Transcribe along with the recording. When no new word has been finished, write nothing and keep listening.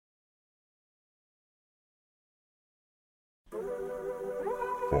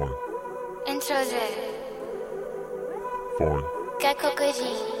Foreign. Introze. Foreign.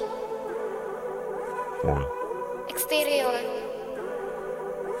 Gakokaji. Foreign. Exterior.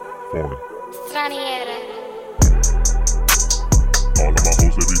 Foreign. Straniera. All of my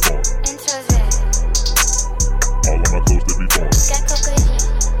hoes, they be foreign. Introze. All of my clothes, they be foreign. Gakokaji.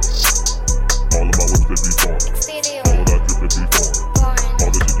 All of my whips, they be foreign. Exterior. All of that drip, they be foreign. Foreign.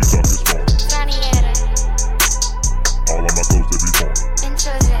 All the shit you talk is foreign. Straniera. All of my clothes, they be foreign.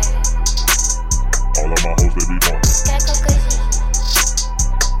 Introze. All of my hoes, they be foreign. Gakokaji.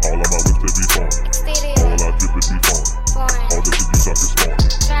 All of my whips, they be foreign. Exterior. All of that drip, they be foreign. Foreign. All the shit you talk is foreign.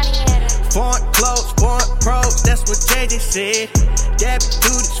 Straniera. Foreign clothes, foreign pros, that's what JJ said. Dabbing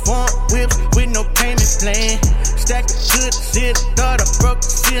through these foreign whips with no payment plan. Stacked up to the ceiling, thought I broke the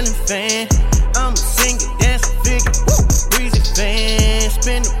ceiling fan. I'm a singer, dancing figure, woo, breezy fan.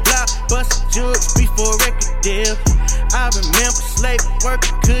 Spin the block, bust a jewels before record deal. I remember slave work,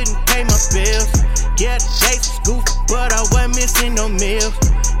 couldn't pay my bills. Yeah, the dates was goofy, but I wasn't missing no meals.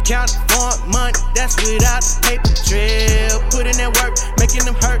 Counting foreign money, that's without the paper trail. Put in that work, making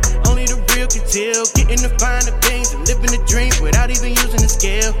them hurt, only the real can tell. Getting the finer things and living the dream without even using the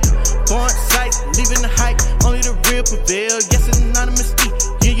scale. Foreign sights, leaving the hype, only the real prevail. Yes, it's anonymous E,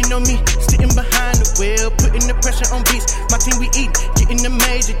 yeah, you know me, sitting behind the wheel. Putting the pressure on beats, my team we eat, getting the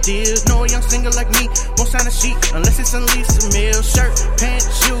major deals. No young singer like me won't sign a sheet unless it's unleashed a meal. Shirt, pants,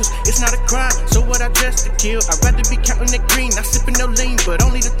 shoes, it's not a crime, so what I dress to kill. I'd rather be counting that green, not sipping no lean, but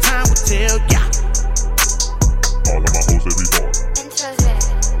only the time will tell, yeah. All of my hoes, they be foreign. Introze.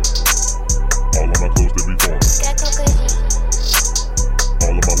 All of my clothes, they be foreign. Gakokaji.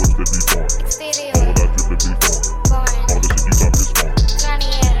 All of my whips, they be foreign. Exterior. All of that drip, they be foreign. Foreign. All the shit you talk is foreign.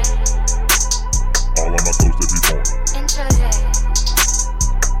 Straniera. All of my clothes, they be foreign. Introze.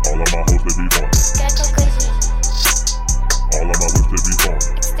 All of my hoes, they be foreign. Gakokaji. All of my whips, they be foreign.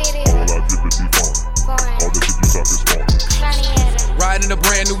 Exterior. All of that drip, they be foreign. Foreign. All the shit you talk is foreign. Straniera. Riding a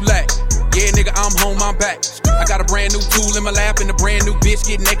brand new lack. Yeah, nigga, I'm home, I'm back. I got a brand new tool in my lap and a brand new bitch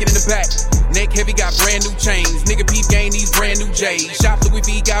getting naked in the back. Neck heavy, got brand new chains. Nigga peep game these brand new J's. Shop Louis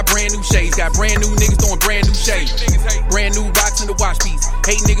V, got brand new shades. Got brand new niggas throwing brand new shades. Brand new rocks in the watch piece.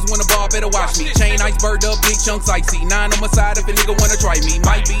 Hate niggas wanna ball, better watch me. Chain iceberg up, big chunks icy. 9 on my side if a nigga wanna try me.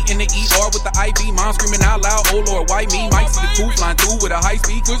 Might be in the ER with the IV. Mom screaming out loud, oh Lord, why me? Might see the coupe flying through with a high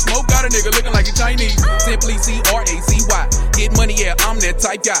speed. Good smoke, got a nigga looking like a Chinese. Simply C-R-A-C-Y. Get money, yeah, I'm that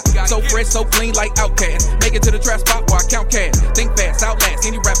type guy. So fresh, so clean like Outkast. Make it to the trap spot where I count cash. Think fast, outlast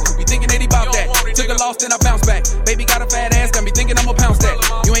any rapper who be thinking that he bout that. Took a loss, then I bounce back. Baby got a fat ass, got me thinking I'ma pounce that.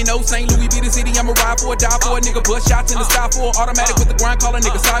 You ain't no St. Louis be the city, I'ma ride for a die for a nigga. Put shots in the sky for automatic with the grind, call a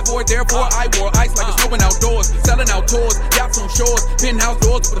nigga cyborg. Therefore, I wore ice like it's snowing outdoors. Selling out tours, yachts on shores, penthouse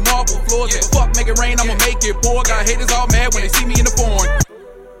doors with the marble floors. If fuck make it rain, I'ma make it pour. Got haters all mad when they see me in the foreign.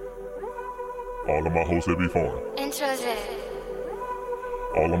 All of my hoes, they be foreign. Introze.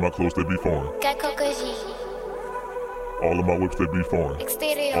 All of my clothes, they be foreign. Gakokaji. All of my whips, they be foreign.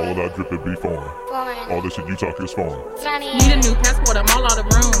 Exterior. All of that drip, they be foreign. Foreign. All the shit you talk is foreign. Straniera. Need a new passport, I'm all out of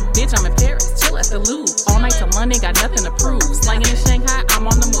room. Bitch, I'm in Paris, chill at the Louvre. All night to London, got nothing to prove. Slanging in Shanghai, I'm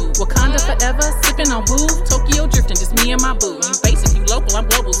on the move. Wakanda forever, sipping on boo. Tokyo drifting, just me and my boo. You basic, you local, I'm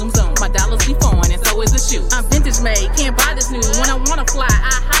global, zoom zoom. My dollars be foreign, and so is the shoe. I'm vintage made, can't buy this new. When I wanna fly,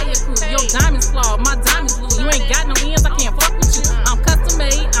 I hire crew. Your diamonds flawed, my diamonds blue. You ain't got no ends, I can't fuck with you. I'm custom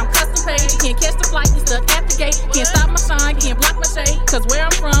made, I'm custom paid. You can't catch the flight, you stuck at the gate. Can't stop my shine, can't block my shade. Cause where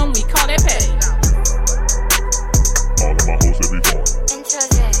I'm from, we call that pay. All of my hoes, they be foreign.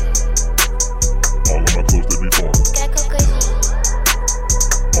 Introze. All of my clothes, they be foreign. Gakokaji.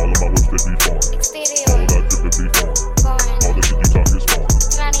 All of my whips, they be foreign. Exterior. All of that drip, they be foreign. Foreign. All the shit you talk is foreign.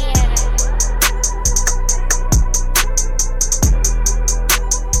 Straniera.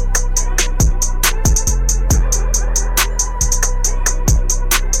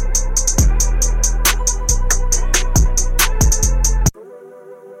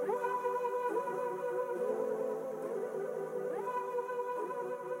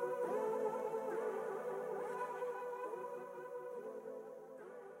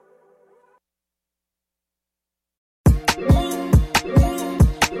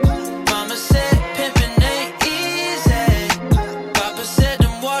 Mama said pimpin' ain't easy. Papa said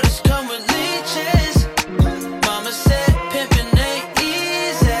them waters come with leeches. Mama said pimpin' ain't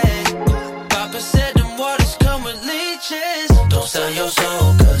easy. Papa said them waters come with leeches. Don't sell your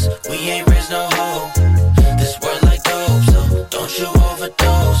soul, cause we ain't raised no hoe. This world like dope, so don't you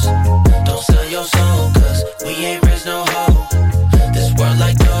overdose. Don't sell your soul, cause we ain't raised no hoe. This world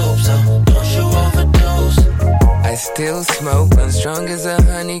like dope, so don't you overdose. I still smoke, I'm strong as a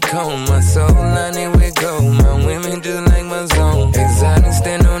honeycomb. My soul honey with gold. My women just like my soul.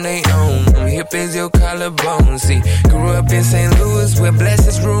 as your collarbone. See, grew up in St. Louis where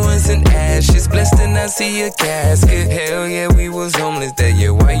blessings, ruins, and ashes. Blessed to not see a casket. Hell yeah, we was homeless that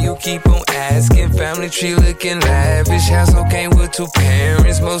year. Why you keep on asking? Family tree looking lavish. Household came with 2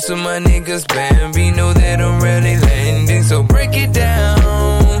 parents. Most of my niggas Bambi know that I'm really landing. So break it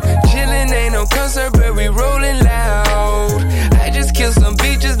down. Chillin' ain't no concert, but we rollin' loud. I just kill some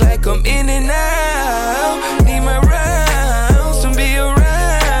beaches like I'm in and out. Need my rounds to be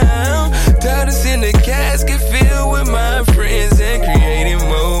around. Tired of seeing the casket filled with my friends and creating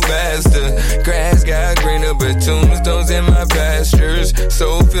more bastard. Grass got greener, but tombstones in my pastures.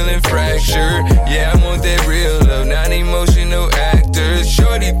 Soul feeling fractured. Yeah, I want that real love, not emotional actors.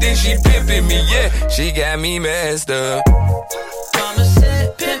 Shorty think she pimpin' me, yeah, she got me messed up. Mama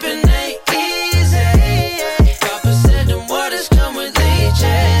said pimpin' ain't easy. Papa said them waters come with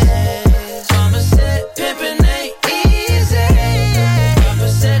leeches. Mama said pimpin' ain't easy. Papa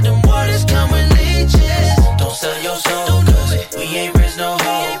said them waters come with leeches. Don't sell your soul, cause we ain't raised no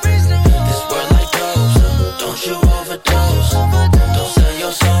hoe. This world like dope, so don't you overdose. Don't sell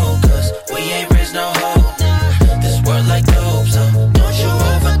your soul, cause we ain't raised no hoe. This world like dope, so don't you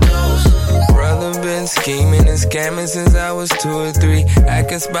overdose. Brother been scheming and scamming since I was 2 or 3. I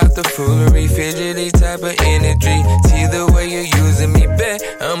can spot the foolery, fidgety type of energy. See the way you're using me, bet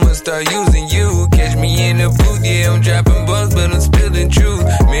I'ma start using you. Catch me in the booth, yeah, I'm dropping balls, but I'm spilling truth.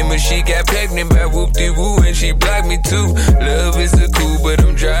 Remember she got pregnant by whoop-de-woo and she blocked me too. Love is a cool, but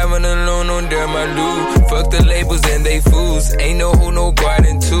I'm driving alone on Dermaloo. Fuck the labels and they fools, ain't no who, no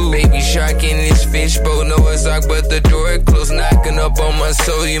garden too. Baby shark in this fishbowl, no a sock, but the door closed, knocking up on my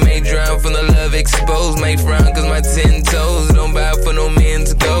soul. You may drown from the love exposed, may frown cause my 10 toes don't bow for no men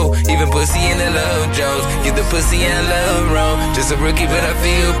to go. Even pussy in the love Jones, get the pussy and love wrong. Just a rookie but I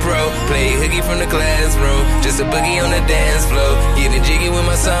feel pro, play hooky from the classroom. Just a boogie on the dance floor, get a jiggy when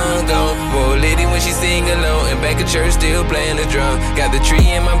my song go. More lady when she sing alone, and back at church still playing the drum. Got the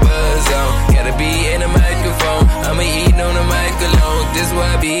tree in my buzz on, got a beat in the microphone. I'ma eat on the mic alone, this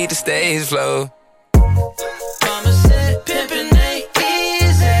why I beat the stage flow. Mama said pimpin' ain't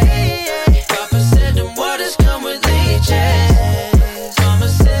easy. Papa said them waters come with leeches. Mama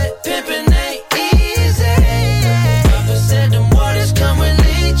said pimpin' ain't easy. Papa said them waters come with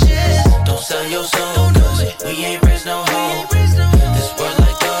leeches. Don't sell your soul, cause we ain't raised no hoe. This world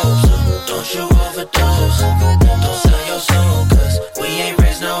like dope, so don't you overdose. Don't sell your soul, cause we ain't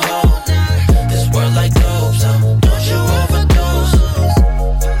raised no hoe. This world like dope, so don't you overdose.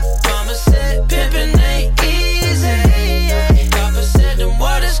 Mama said pimpin' ain't easy. Papa said them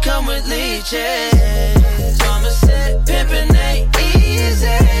waters come with leeches. Mama said pimpin' ain't easy.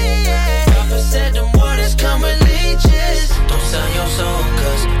 Papa said them waters come with leeches. Don't sell your soul,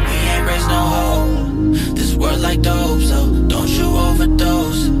 cause we ain't raised no hoe. This world like dope, so don't you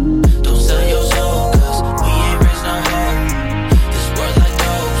overdose. Don't sell your soul, cause we ain't raised no hoe. This world like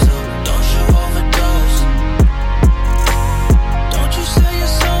dope, so don't you overdose. Don't you sell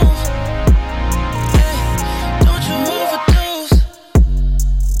your soul. Don't you overdose.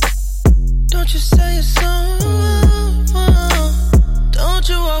 Don't you sell your soul. Don't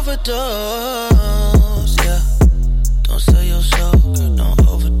you overdose. Yeah. Don't sell your soul, girl, don't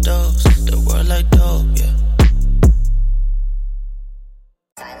overdose. The world like dope, yeah.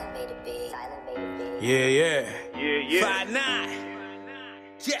 Yeah, yeah. Yeah, yeah. 5'9".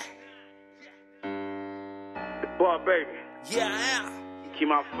 Yeah. The bar, baby. Yeah, I am. Keep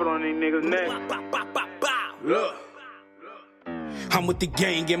my foot on these niggas' neck. Bow, bow, bow, bow. Look. I'm with the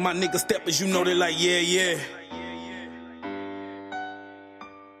gang and my nigga steppers, you know they like, yeah, yeah.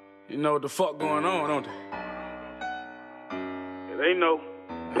 You know what the fuck going on, don't they? Yeah, they know.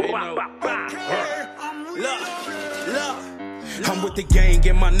 They know. Look. I'm with the gang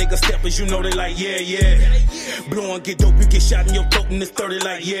and my nigga steppers, you know they like, yeah, yeah. Blow and get dope, you get shot in your throat and it's 30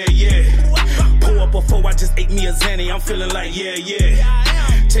 like, yeah, yeah. Pull up before I just ate me a Zanny, I'm feeling like, yeah, yeah.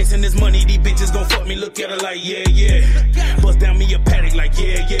 Chasing this money, these bitches gon' fuck me, look at her like, yeah, yeah. Bust down me a paddock like,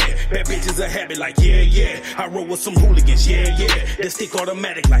 yeah, yeah. Bad bitches a habit like, yeah, yeah. I roll with some hooligans, yeah, yeah. They stick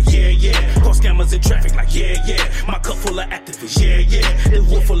automatic like, yeah, yeah. Call scammers in traffic like, yeah, yeah. My cup full of activists, yeah, yeah. This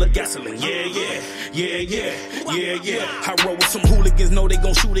wood full of gasoline, yeah, yeah. Yeah, yeah, yeah, yeah. I roll with some hooligans, know they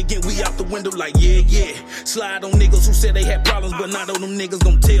gon' shoot again. We out the window like, yeah, yeah. Slide on niggas who said they had problems, but not all them niggas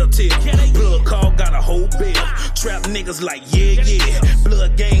gon' tell. Blood call, got a whole bill. Trap niggas like, yeah, yeah.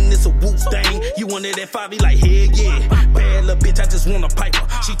 Blood gang, this a whoop thing. You wanted that 5, he like, hell yeah. Bad little bitch, I just want a piper.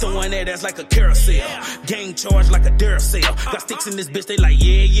 She throwing that ass like a carousel. Gang charge like a Duracell. Got sticks in this bitch, they like,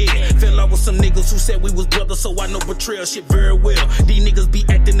 yeah, yeah. Fell out with some niggas who said we was brothers, so I know betrayal shit very well. These niggas be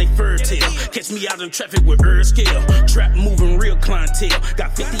acting they fur tail. Catch chase me out in traffic with Earl Scale. Trap moving real clientele.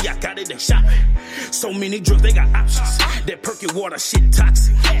 Got 50, I got it, they shopping. So many drugs, they got options. That perky water shit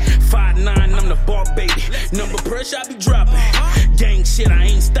toxic. 5'9", I'm the bar baby. Number pressure, I be dropping. Gang shit, I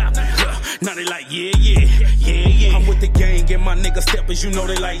ain't stopping. Now they like, yeah, yeah, yeah, yeah. I'm with the gang and my nigga steppers, you know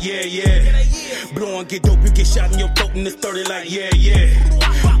they like, yeah, yeah. Blow and get dope, you get shot in your throat and it's 30 like, yeah,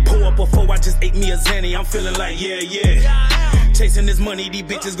 yeah. Pull up before I just ate me a Zanny, I'm feeling like, yeah, yeah. Chasing this money, these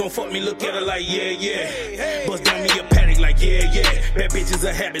bitches gon' fuck me, look at her like, yeah, yeah. Bust down me a paddock like, yeah, yeah. Bad bitches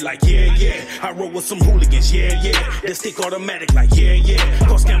a habit like, yeah, yeah. I roll with some hooligans, yeah, yeah. They stick automatic like, yeah, yeah.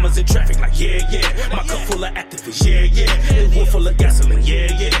 Call scammers in traffic like, yeah, yeah. My cup full of activists, yeah, yeah. This wood full of gasoline,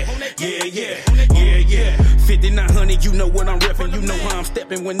 yeah, yeah. Yeah, yeah, yeah, yeah. 5900, you know what I'm reppin', you know how I'm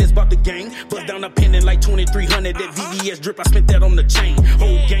steppin' when it's about the gang. Bust down a pendant like 2300, that VVS drip, I spent that on the chain.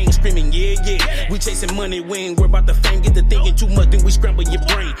 Whole gang screaming, yeah, yeah. We chasing money, we ain't worried about the fame. Get the thinking too much, then we scramble your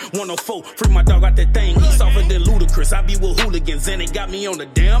brain. 104, free my dog out that thing. He softer than Ludacris, I be with hooligans, and it got me on the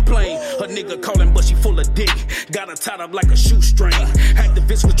damn plane. Her nigga callin', but she full of dick. Got her tied up like a shoestring.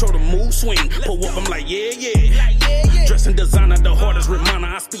 Activists control the mood swing. Pull up, I'm like, yeah, yeah. Dressing designer, the hardest reminder.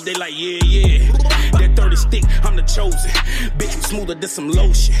 I speak, they like, yeah, yeah. That 30 stick, I'm the chosen. Bitch, you smoother than some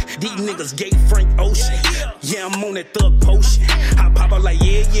lotion. These niggas gay Frank Ocean. Yeah, I'm on that thug potion. I pop out like,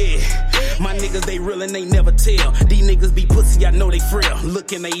 yeah, yeah. My niggas, they real and they never tell. These niggas be pussy, I know they frail.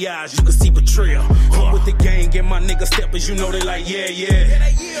 Look in their eyes, you can see betrayal. I'm with the gang and my nigga steppers, you know they like, yeah,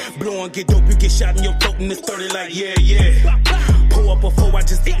 yeah. Blow and get dope, you get shot in your throat and it's 30 like, yeah, yeah. Pull up before I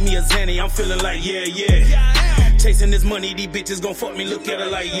just ate me a Zanny, I'm feeling like, yeah, yeah. Chasing this money, these bitches gon' fuck me, look at her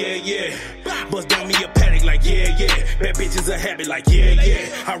like, yeah, yeah. Bust down me a paddock like, yeah, yeah. Bad bitches a habit like, yeah, yeah.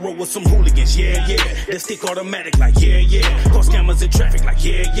 I roll with some hooligans, yeah, yeah. They stick automatic like, yeah, yeah. Call scammers in traffic like,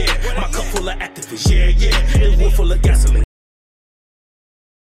 yeah, yeah. My cup full of activists, yeah, yeah. This wood full of gasoline.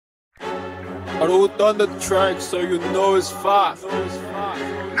 I wrote on the track so you know it's fast.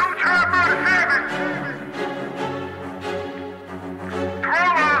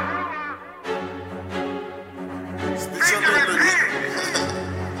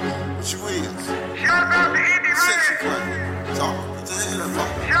 What you is? Shout out to Indy Red. Talk. What the hell is that?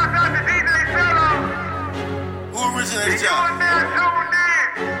 Shout out to DJ Fellow. Who originated y'all? You there tuned in.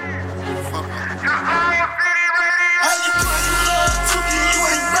 Fuck up. To all city radio. How you play you love Tuki? You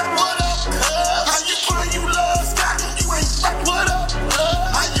ain't rap what up? How you play you love Scott? You ain't rap what up?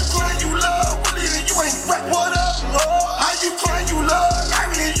 How you play you love Willie? You ain't rap what up? How you play you love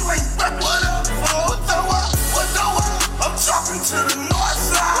Larry? You ain't rap what up? What the up? What the up? I'm talking to the north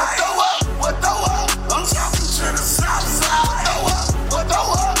side. What the up? I'm talking to the south side. What the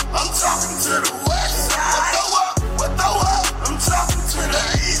up? I'm talking to the west side. What the up? I'm talking to the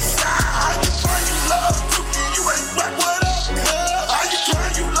east side. How you play you love Tuki? You ain't rap what up? How you play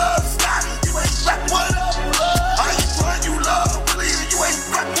you love Scotty? You ain't rap what up? How you play you love Willie? You ain't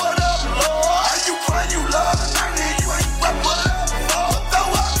rap what up? How you play you love Danny? You ain't rap what up? What the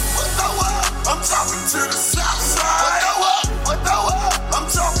up? What the up? I'm talking to the south side. What the up? I'm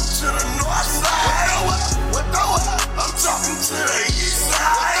talking to the north side. What the up? I'm talking to the east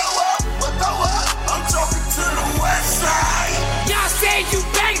side. What the up? I'm talking to the west side. Y'all say you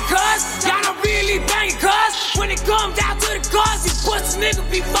bang cuz, y'all don't really bang cuz. When it comes down to the cuz, these pussy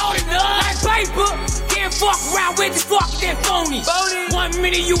niggas be folding up like paper. Can't fuck around with this fucking phony. 1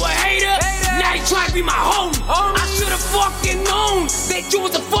 minute you a hater, now you try to be my homie. I should've fucking known that you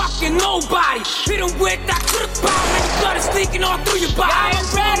was a fucking nobody. Hit him with that to the power, and the blood is sneaking all through your body. I'm a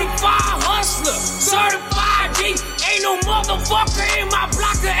certified hustler, certified G. Ain't no motherfucker in my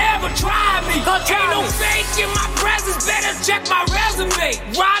block that ever tried me. Ain't no fake in my presence, better check my resume.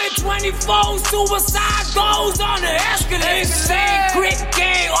 Riding 24, suicide goes on the escalator. Same grit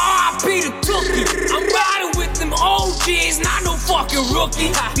gang, R.I.P. the Tookie. I'm riding with them OGs, not no fucking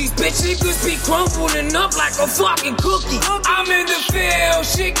rookie. These bitch niggas be crumpling up like a fucking cookie. I'm in the field,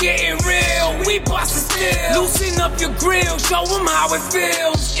 shit getting real. We bustin' still. Loosen up your grill, show them how it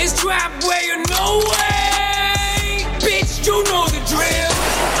feels. It's trap way or no way. Bitch, you know the drill.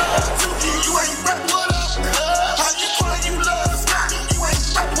 Tuki, you ain't rap what up? How you play you love Scotty? You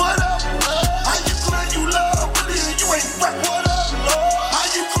ain't rap what up? How you play you love Willie? You ain't rap what up? How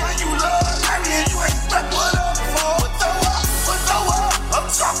you play you love Larry? You ain't rap what up? What the up? What the up? I'm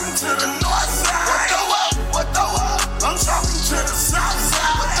talking to the north side. What the up? What the up? I'm talking to the south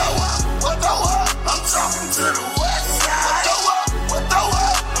side. What the up? What the up? I'm talking to the west side. What the up? What the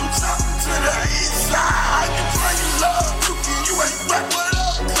up? I'm talking to the east side. How you play you love Tuki? You ain't rap what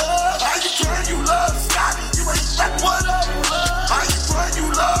up? How you play you love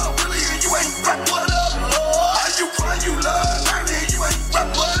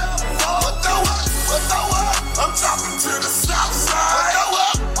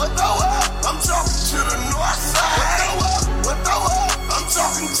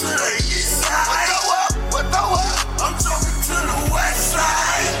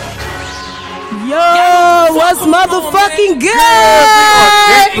Yo, what's motherfucking good?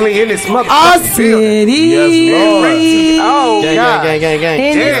 Definitely in this motherfucking All city. Yes, Lord. Oh, gang.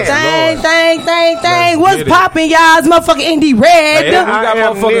 In this thing. What's poppin', y'all? It's motherfucking Indie Red. Hey, we got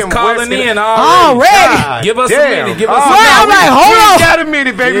motherfuckers calling in already. Give us a minute. Give us a minute. I'm like, hold on. We ain't got a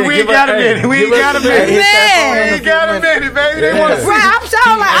minute, baby. We ain't got a minute. We ain't got a minute. We ain't got a minute, baby. They want to see. I'm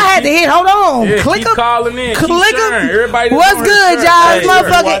showing like I had to hit. Hold on. Keep calling in. Click Everybody. What's good, y'all? It's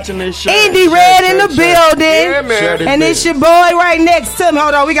motherfucking Indie Red in the building. Yeah, man. And it's your boy right next to me.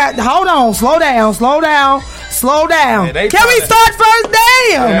 Hold on. Slow down. Man, Can we start first?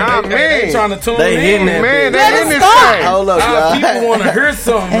 Damn. They trying to tune they in. Man, Let us start. Hold up, y'all. People want to hear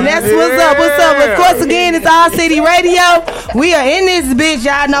something. And that's what's up. Of course, again, it's All City Radio. We are in this bitch.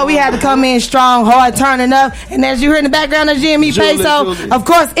 Y'all know we had to come in strong, hard, turning up. And as you hear in the background, that's Jimmy Peso. Of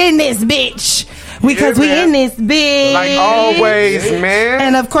course, in this bitch. Because we in this bitch. Like always, man.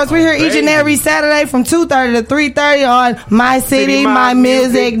 And of course, we're here each and every Saturday from 2:30 to 3:30 on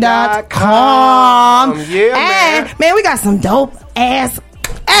mycitymymusic.com. Yeah, man, we got some dope ass.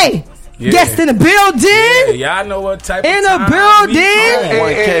 Hey. Guest in the building. Yeah, y'all know what type in of the building.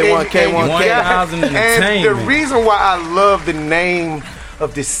 1K. 1,000 And the reason why I love the name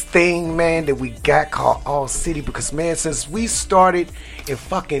of this thing, man, that we got called All City, because, man, since we started in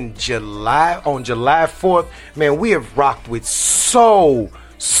fucking July 4th, man, we have rocked with so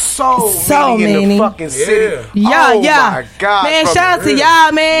many in the fucking city. Yeah. My God, man, shout out to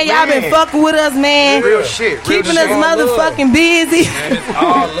y'all, man. Y'all been fucking with us, man. Real shit. Keeping us motherfucking busy. Man, it's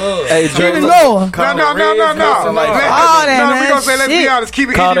all love. Hey, Keep it low. No. All that, man. We gonna say, let's be honest. Keep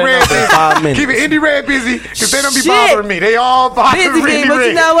it Indie Red busy. Keep it Indie Red busy, because they don't be bothering me. They all bothering me. But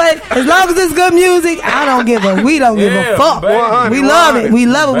you know what? As long as it's good music, we don't give a fuck. We love it. We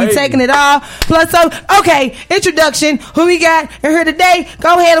taking it all. Plus, okay, introduction. Who we got in here today?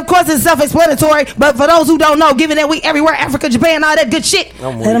 Go ahead. Of course, it's self-explanatory. But for those who don't know, given that we everywhere, Africa, Japan, all that good shit,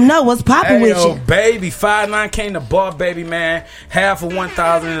 let them know what's popping with you. Baby, 5'9" came to bar, baby, man. Half of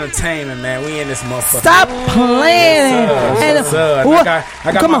 1,000 entertainment, man. We in this motherfucker. Stop playing.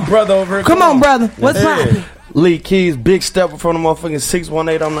 I got my brother over here. Come on, brother. What's popping? Lee Keys, big stepper from the motherfucking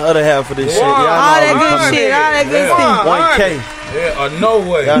 618 on the other half of this shit. All that good shit. 1K. Yeah, no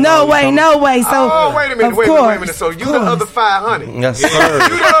way. No way. So, wait a minute. So you the other 500. Yes, sir.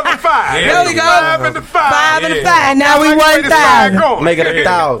 You the other 5. There we go. 5 and the 5. 5 and the 5. Now we 1,000. Make it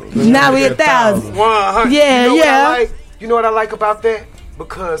 1,000. Now we 1,000. 100. Yeah. You know what I like about that?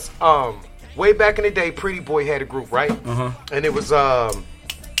 Because way back in the day, Pretty Boy had a group, right? And it was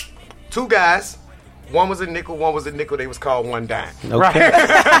 2 guys. One was a nickel, They was called One Dime. Okay. Right?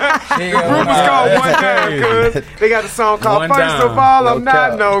 The group was called One Dime, cuz they got a song called First of All, I'm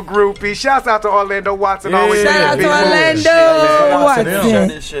Not No Groupie. Shouts out to Orlando Watson. Always shout out to Orlando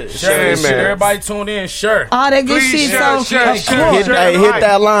Watson. Sure, everybody tuned in, sure. All that good shit. Hit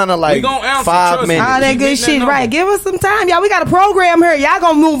that line of like 5 minutes. All that good shit, right. Give us some time, y'all. We got a program here. Y'all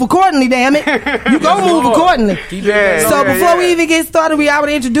gonna move accordingly, damn it. You gonna move accordingly. So before we even get started, we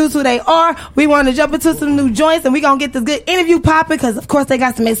already introduced who they are. We want to jump into some new joints, and we gonna get this good interview popping, because of course they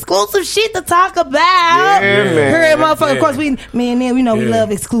got some exclusive shit to talk about. Here, motherfucker. Of course, we love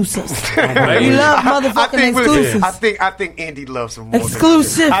exclusives. We love motherfucking exclusives. I think Indy loves some more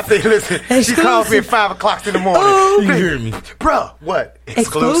exclusive. I think, listen, she calls me at 5 o'clock in the morning. Ooh. You hear me, bro? What?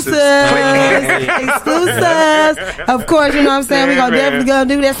 Exclusives. Of course, you know what I'm saying. We gonna definitely gonna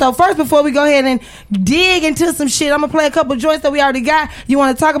do that. So first, before we go ahead and dig into some shit, I'm gonna play a couple joints that we already got. You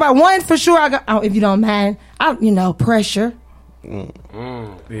want to talk about one for sure? If you don't mind, Pressure.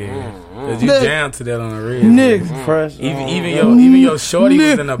 Cause you down to that on the radio. Nigga. Even your shorty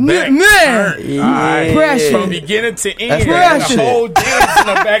was in the back. Pressure. From beginning to end. Pressure. The whole dance in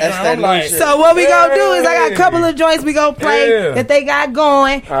the background. I'm like, so what we gonna do is I got a couple of joints we gonna play that they got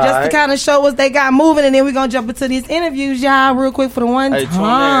going, just to kind of show us they got moving, and then we gonna jump into these interviews, y'all, real quick for the one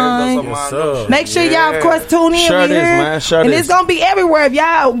time. Make sure y'all, of course, tune in. Sure we here, and it's gonna be everywhere. If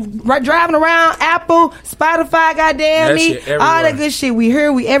y'all driving around, Apple, Spotify, goddamn me, all that good shit. We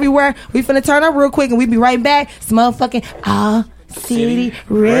here, we everywhere. We finna turn up real quick, and we be right back. It's motherfucking All City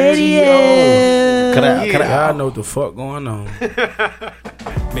Radio. I know what the fuck going on.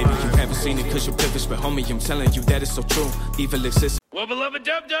 Maybe you haven't seen it cause you're privileged, but homie, I'm telling you that it's so true. Evil exists. Wubba lubba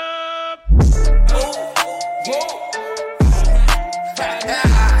dub dub.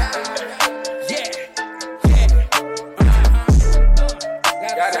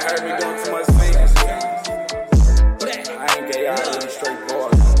 Y'all done heard me doing too much things. I ain't gay, I really straight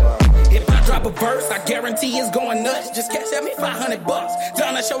bars. If I drop a verse, I guarantee it's going nuts. Just cash at me $500.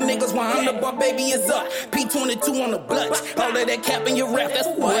 Time to show niggas why I'm the bar, baby, is up. P22 on the blunt. All of that cap in your rap, that's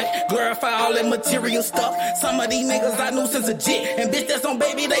what? Glorify all that material stuff. Some of these niggas I knew since a jit. And bitch, that's on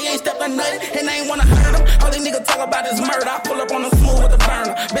baby, they ain't stepped a nut. And I ain't wanna hurt them. All these niggas talk about is murder. I pull up on them smooth with the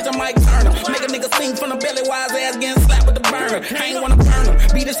burner. Bitch, I'm Mike Turner. Make a nigga sing from the belly while his ass getting slapped with the burner. I ain't wanna burn him.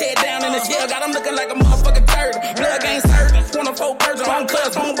 Beat his head down in the shell. Got him looking like a motherfucking turtle. Blood ain't certain. Want a full person on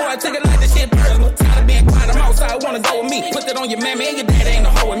cuz. Homeboy, I took it like this shit personal. Tired of being quiet, I'm outside, wanna go with me. Put that on your mammy and your daddy ain't a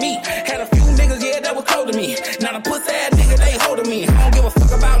hoe with me. Had a few niggas, yeah, that was cold to me. Now the pussy ass niggas, they holding me. I don't give a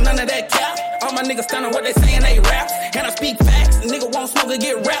fuck about none of that cap. All my niggas standing what they saying, they raps. And I speak facts. Nigga won't smoke and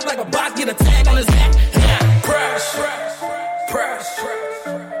get wrapped like a box, get a tag on his back. Pressure.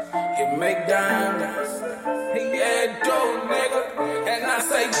 It make diamonds. Yeah, dope, nigga. And I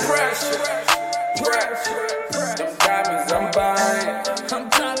say pressure. Them diamonds I'm buying. I'm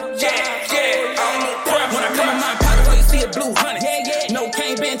trying to when I come in my pocket, all you see is blue honey. No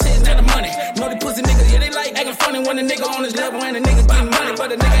cane benches, not the money. Know the pussy niggas, yeah, they like acting funny when the nigga on his level and the nigga getting money. But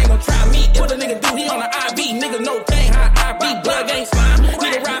the nigga ain't gon' try me. What the nigga do, he on the IV. Nigga, no thing, how I be. Blood ain't slime.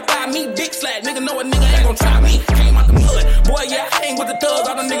 Nigga ride by me, dick slack. Nigga know a nigga ain't gon' try me. Came out the mud. Boy, yeah, I hang with the thugs.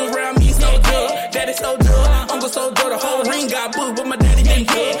 All the niggas around me so good. Daddy so good. Uncle so good. The whole ring got booed, but my daddy ain't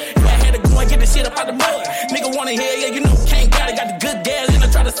good. Yeah, I had to go and get the shit up out the mud. Nigga wanna hear, yeah, you know, can't got it. Got the good gas and I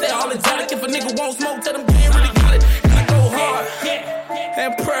try to sell all exotic. If a nigga won't smoke, tell them they ain't really got it. And I go hard.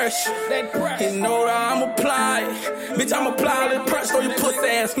 And pressure. You know that I'm applying. Bitch, I'm applying that pressure on you pussy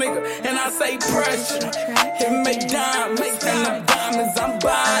ass nigga. And I say pressure. It make diamonds. And the diamonds I'm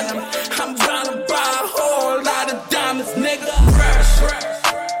buying them. I'm trying to buy a whole lot of diamonds, nigga.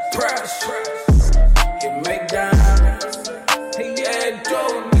 Pressure. It make diamonds. Yeah,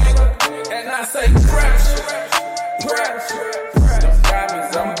 dope, nigga. And I say pressure. The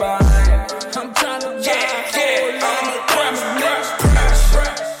diamonds I'm buying. I'm trying to buy a whole lot of diamonds, nigga.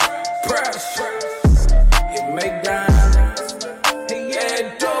 Pressure. It make diamonds. Yeah,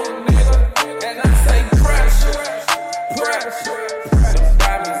 dope, nigga. And I say pressure. The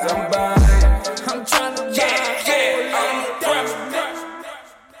diamonds I'm buying. I'm trying to buy a whole lot of diamonds, nigga.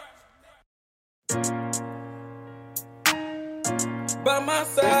 By my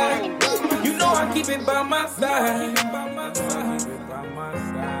side, you know I keep it by my side.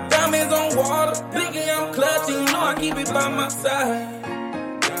 Diamonds on water, blinking I'm clutching. You know I keep it by my side.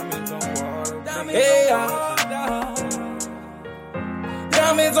 Hey,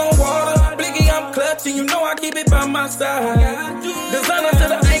 diamonds on water, blinking I'm clutching. You know I keep it by my side. Designer to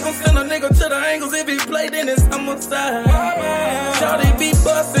the ankles, send a nigga to the ankles. If he play, then it's homicide. Shawty be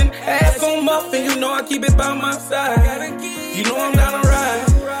bustin', ass on muffin. You know I keep it by my side. You know I'm down to ride.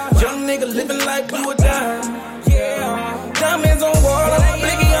 Young nigga living like do or die. Diamonds on water,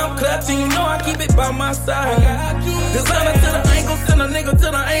 blinking I'm clutching. You know I keep it by my side. Designer to the ankles, send a nigga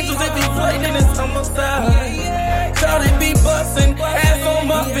to the angels. If he play, then it's homicide. Shawty be bustin', ass on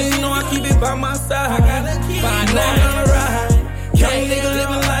muffin. You know I keep it by my side. You know I'm down to ride. Young nigga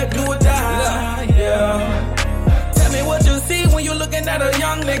living like do or die. Tell me what you see when you looking at a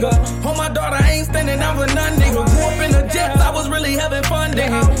young nigga. Oh, my daughter ain't standing out for none, nigga. Grew up in the jets, I was really having fun,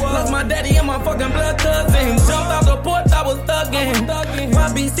 nigga. Lost my daddy and my fucking blood cousin. Jumped out the porch, I was thugging.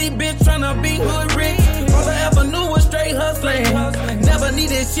 YBC bitch tryna be hood rich. All I ever knew was straight hustling. Never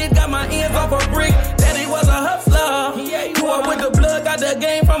needed shit, got my ends off a brick. Daddy was a hustler. Grew up with the blood, got the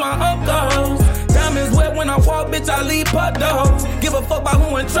game from my uncles. Diamonds wet when I walk, bitch, I leave puddles. Give a fuck about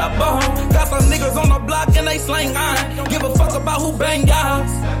who in trouble. Got some niggas on the block and they slang iron. Give a fuck about who bang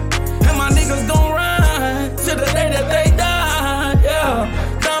guys. And my niggas gon' run till the day that they die.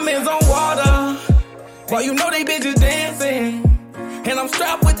 Yeah, diamonds on water. Well, you know they bitches dancing. And I'm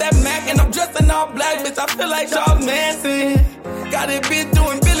strapped with that Mac and I'm dressed in all black, bitch. I feel like Charles Manson. Got it bitch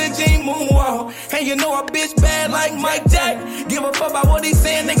doing Billie Jean moonwalk. And you know a bitch bad like Mike Jack. Give a fuck about what he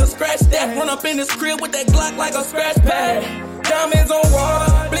saying, nigga, scratch that. Run up in this crib with that Glock like a scratch pad. Diamonds on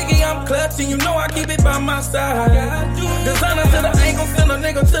water, blinky I'm clutching. You know I keep it by my side. Designer to the ankles, send a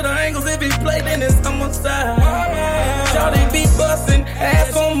nigga to the angles. If he play, then it's homicide. Shawty be bustin',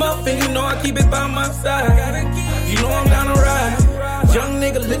 ass on muffin. You know I keep it by my side. You know I'm down to ride. Young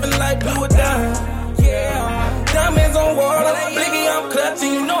nigga living like do or die. Diamonds on water, blinky I'm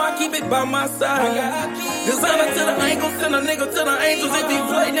clutching. You know I keep it by my side. Designer to the ankles, send a nigga to the angels. If he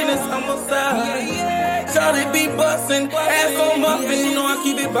play, then it's homicide. Shawty be bustin', ass on muffin. You know I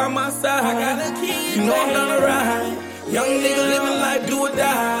keep it by my side. You know I'm down to ride. Young nigga living like do or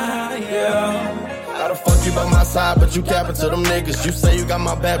die. Gotta fuck you by my side, but you capping to them niggas. You say you got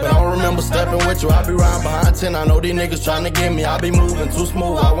my back, but I don't remember stepping with you. I be riding behind 10, I know these niggas trying to get me. I be moving too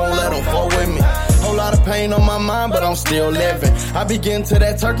smooth, I won't let them fuck with me. Whole lot of pain on my mind, but I'm still living. I be getting to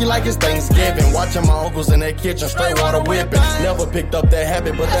that turkey like it's Thanksgiving. Watching my uncles in their kitchen, straight water whipping. Never picked up that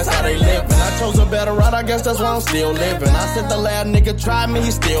habit, but that's how they living. I chose a better route, I guess that's why I'm still living. I said the last nigga tried me,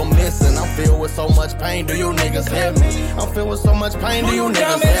 he's still missing. I'm filled with so much pain, do you niggas hear me? I'm filled with so much pain, do you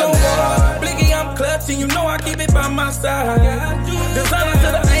niggas hear me? Blicky, I'm clutching, you know I keep it by my side. Designer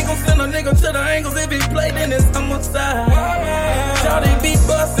to the angles, send a nigga to the angles. If he play, then it's homicide. Shawty be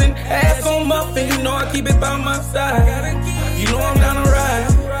bustin', ass on muffin, you know I keep it by my side. You know I'm down to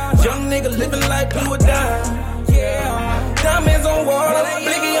ride. Young nigga living like do or die. Yeah. Diamonds on water,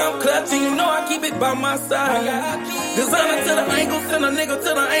 Blicky, I'm clutching, you know I keep it by my side. Designer to the angles, send a nigga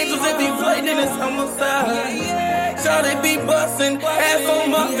to the angels. If he play, then it's homicide. Shawty be bustin', ass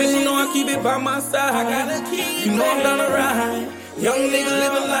on muffin, you know I keep it by my side. You know I'm down to ride. Young nigga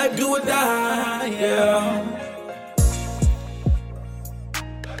living like do or die. Yeah.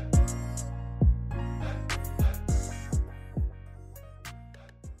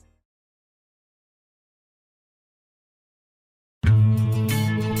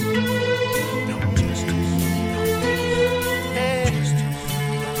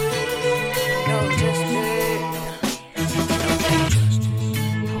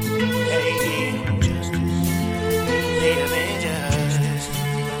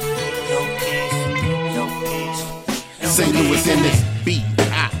 St. Louis in this beat,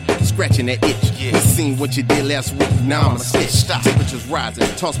 scratching that itch. We seen what you did last week, now I'm a stitch. Temperatures rising,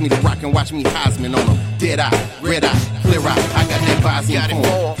 toss me the rock and watch me Heisman on them. Dead eye, red eye, clear eye, I got that Bosnian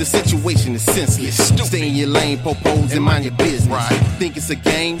form. The situation is senseless. Stay in your lane, popos, and mind your business. Think it's a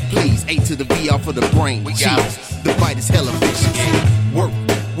game? Please, A to the V off of the brain. Cheers, the fight is hella vicious. Work.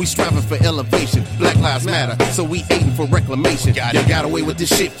 We striving for elevation, Black Lives Matter, so we aiding for reclamation. Y'all got away with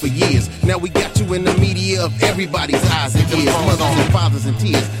this shit for years. Now we got you in the media of everybody's eyes and ears. Mothers and fathers in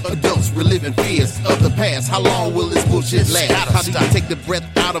tears, adults reliving fears of the past. How long will this bullshit last? How do you take the breath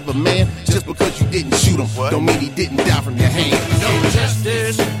out of a man just because you didn't shoot him? Don't mean he didn't die from your hand. No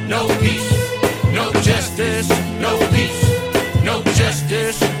justice, no peace. No justice, no peace. No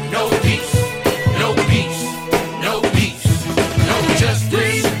justice, no peace. No peace, no peace. No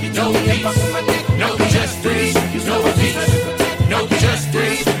justice, no peace. No justice, no peace. No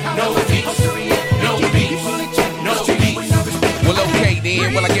justice, no peace. No peace, no peace. Well, okay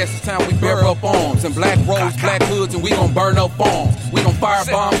then. Well, I guess it's time we bear up arms and black robes, black hoods, and we gon' burn up farms. We gon'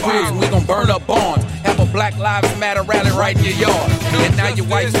 firebomb cribs and we gon' burn up barns. Have a Black Lives Matter rally right in your yard. And now your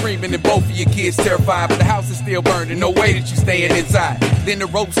wife screaming and both of your kids terrified, but the house is still burning. No way that you staying inside. Then the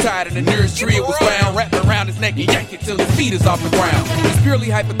rope's tied and the nearest tree it was found, wrapped around his neck and yank it till his feet is off the ground. It's purely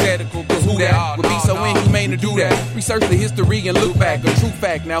hypothetical, cause who that would be so inhumane to do that? Research the history and look back, a true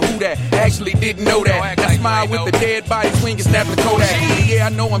fact. Now who that actually didn't know that? Now smile with the dead body swing and snap the Kodak. And yeah, I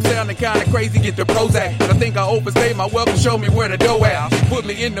know I'm sounding kinda crazy, get the Prozac, but I think I overstayed my welcome, show me where the dough at. Put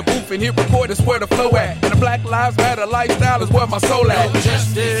me in the booth and hit record, is where the flow at. And the Black Lives Matter lifestyle is where my soul at. No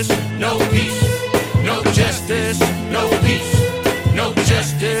justice, no peace. No justice, no peace. No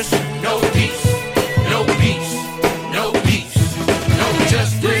justice, no peace. No peace, no peace. No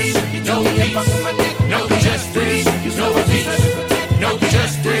justice, no peace. No justice, no peace. No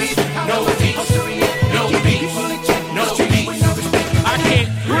justice, no peace. No peace, no peace. I can't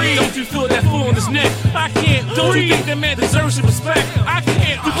breathe. Don't you feel that fool on his neck? I can't breathe. Don't you think that man deserves some respect? I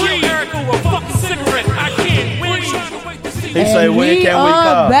can't breathe. Eric over a fucking cigarette. I can't breathe. He say, when can we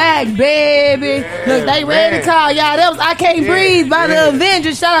call? Back, baby. Look, they ready to call, y'all. That was I Can't Breathe by the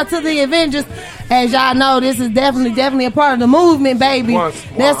Avengers. Shout out to the Avengers. As y'all know, this is definitely a part of the movement, baby.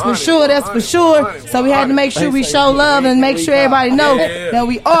 That's for sure. That's for sure. So we had to make sure we show love and make sure everybody know that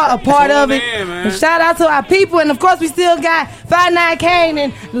we are a part of it. And shout out to our people. And of course, we still got 5'9" Kane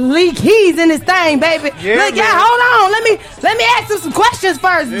and Lee Keys in this thing, baby. Look, y'all, hold on. Let me ask them some questions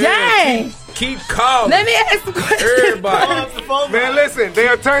first. Dang. Keep calling. Let me ask the question. Everybody. Man, listen, they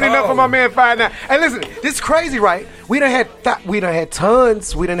are turning up for my man 5'9". Hey, listen, this is crazy, right? We done had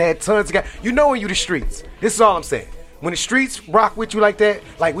tons of guys. You know when you the streets. This is all I'm saying. When the streets rock with you like that,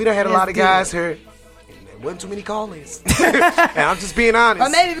 like we done had a lot of guys here. Wasn't too many call-ins. And I'm just being honest.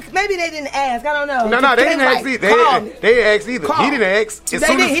 Or maybe they didn't ask. I don't know. No, they didn't ask either. They didn't ask either. He didn't ask.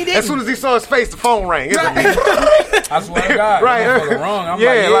 As soon as he saw his face, the phone rang. I swear to God, right? Wrong.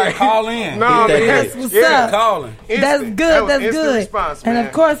 I'm like, call in. No, that's what's up. Calling. That's good. That's good. Response, and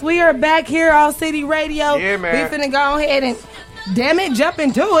of course, we are back here on City Radio. Yeah, man. We finna go ahead and Damn it, jump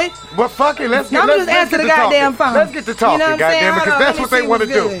into it. Well, fuck it. Let's Now get just answer the goddamn phone. Let's get to talking, You know what I'm goddamn saying? it, because Hold on, that's let what me they see want to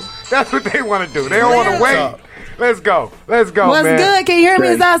what's do. good. That's what they want to do. They don't want to wait. Let's go. Let's go, What's man. good? Can you hear me?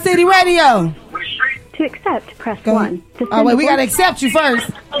 It's Our City Radio. To accept, press Go 1. Oh, wait, we got to accept you first.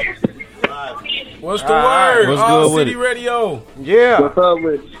 What's the word? What's All good with City it? Radio. Yeah. What's up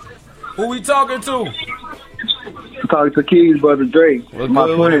with you? Who we talking to? Talking to Keys, brother Drake. What's my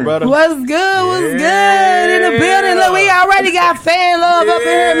good with it, friend. brother? What's good? What's good in the building? Look, we already got fan love up in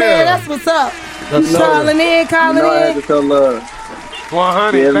here, man. That's what's up. That's Calling in, calling You know I had in. to show love.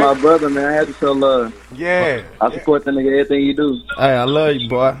 100. Yeah, it's my brother, man. I had to show love. Yeah. I support the nigga everything you do. Hey, I love you,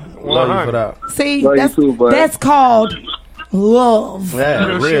 boy. Love you for that. See, Love you that's, too, bud. that's called love.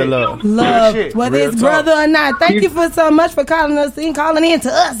 Yeah, real love. Love, shit. whether Real it's talk. brother or not. Thank you for so much for calling us in, calling in to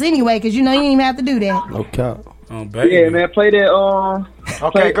us anyway, because you know you didn't even have to do that. No cap. Oh, baby. Yeah, man. Play that.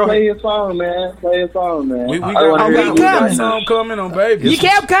 Okay, go play ahead. your song, man. Play your song, man. We I got wanna hear we you got right a now. song coming on, baby. You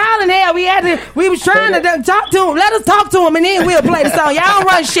kept calling here. We was trying to talk to him. Let us talk to him, and then we'll play the song. Y'all don't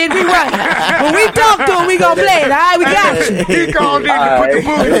run shit. We run. When we talk to him, we gonna play it. All right, we got you. He called in to put the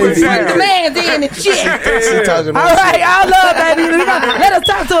booty Put the man's in and shit. She talking All right, I love, baby. Let us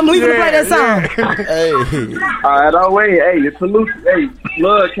talk to him. We gonna play that song. Hey. All right, don't wait. Hey, it's salute. Hey,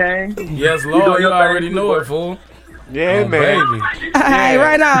 love, Kane. Yes, You Lord. doing You your already thing, know too, it, fool. Yeah, Oh, man. baby. All right,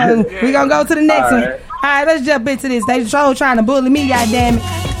 right now. We gonna go to the next All one. right. All right, let's jump into this. They sure trying to bully me, goddamn it.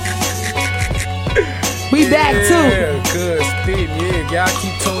 We back too. Yeah, good spit. Yeah, y'all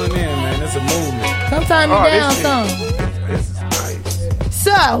keep tuning in, man. It's a movement. Come turn me Oh, down this shit. some. This is nice.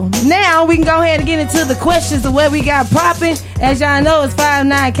 So now we can go ahead and get into the questions of what we got popping. As y'all know, it's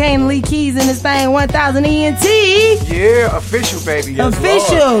 5'9" Kane Lee Keys in this thing, 1000 ENT. Yeah, official, baby. Yes,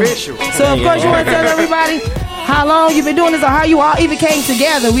 Official. Lord. Official. So of course you want to tell everybody how long you've been doing this or how you all even came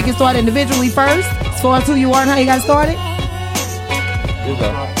together. We can start individually first. As far as who you are and how you got started. You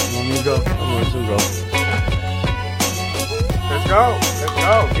go. Want me to go? I'm going to go. Let's go. Let's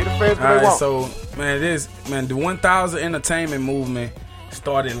go. Get the fans what All they right, want. so the 1000 entertainment movement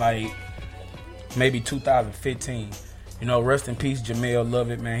started like maybe 2015. You know, rest in peace, Jamel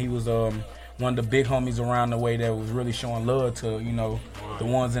Lovett, man. He was one of the big homies around the way that was really showing love to, you know, the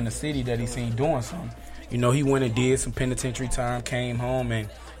ones in the city that he seen doing something. You know, he went and did some penitentiary time, came home, and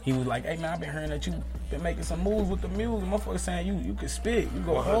he was like, hey, man, I've been hearing that you been making some moves with the music. Motherfucker saying you can spit, you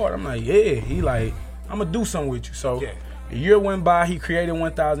go hard. I'm like, yeah. He like, I'm going to do something with you. So a year went by, he created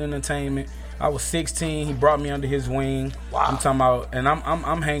 1000 Entertainment. I was 16. He brought me under his wing. Wow. I'm talking about, and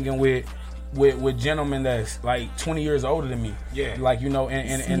I'm hanging with gentlemen that's like 20 years older than me. Yeah. Like, you know, in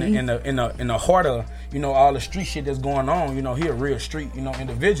the heart of, you know, all the street shit that's going on, you know, he a real street, you know,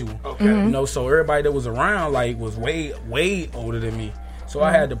 individual. Okay. You know, so everybody that was around like was way older than me. So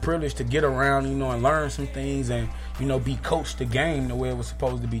I had the privilege to get around, you know, and learn some things and, you know, be coached the game the way it was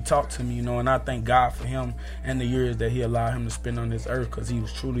supposed to be taught to me, you know, and I thank God for him and the years that he allowed him to spend on this earth, because he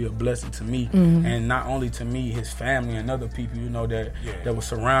was truly a blessing to me, and not only to me, his family and other people, you know, that were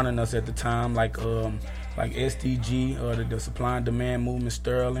surrounding us at the time, like SDG, the Supply and Demand Movement,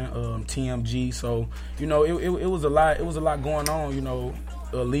 Sterling, TMG. So, you know, it was a lot going on, you know,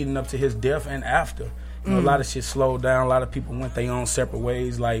 leading up to his death and after. You know, a lot of shit slowed down. A lot of people went their own separate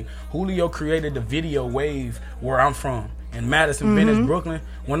ways. Like, Julio created the video wave where I'm from, in Madison, Venice, Brooklyn.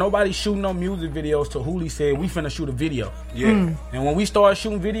 When nobody's shooting no music videos, to Julio said, we finna shoot a video. Yeah. And when we started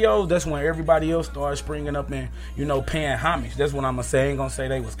shooting videos, that's when everybody else started springing up and, you know, paying homage. That's what I'm gonna say. I ain't gonna say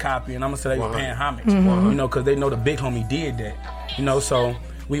they was copying. I'm gonna say they was paying homage. You know, because they know the big homie did that. You know, so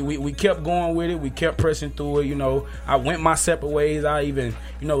we kept going with it. We kept pressing through it. You know, I went my separate ways. I even,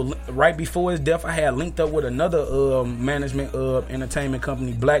 you know, right before his death, I had linked up with another management entertainment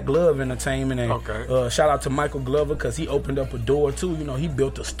company, Black Glove Entertainment. And shout out to Michael Glover, because he opened up a door too. You know, he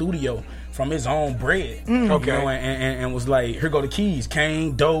built a studio from his own bread. You know, and was like, here go the keys,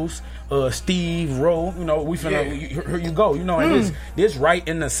 Kane, Dose, Steve, Rowe. You know, we finna here you go. You know, and this right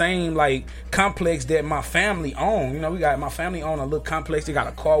in the same like complex that my family own. You know, we got my family own a little complex. They got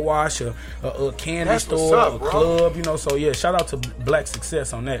a car wash, a candy store, a club. You know, so yeah, shout out to Black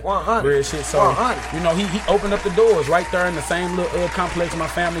Success on that. 100. Real shit. So 100. you know, he opened up the doors right there in the same little complex. My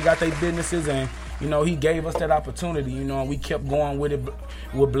family got their businesses, and you know, he gave us that opportunity. You know, and we kept going with it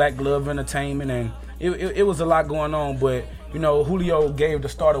with Black Glove Entertainment, and it was a lot going on, but. You know, Julio gave the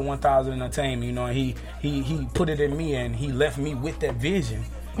start of 1000 Entertainment, you know, and he put it in me, and he left me with that vision.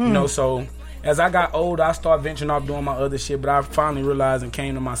 You know, so as I got older, I started venturing off doing my other shit, but I finally realized and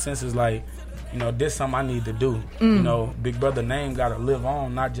came to my senses, like, you know, this something I need to do. You know, Big Brother name got to live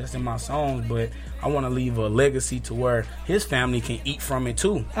on, not just in my songs, but I want to leave a legacy to where his family can eat from it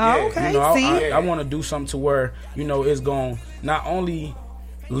too. Oh, okay. You know, See? I want to do something to where, you know, it's going to not only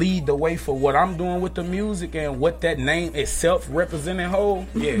lead the way for what I'm doing with the music and what that name itself representing whole,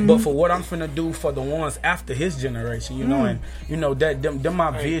 but for what I'm finna do for the ones after his generation, you know, and you know that them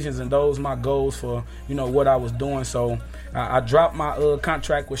my visions and those my goals for, you know, what I was doing. So I dropped my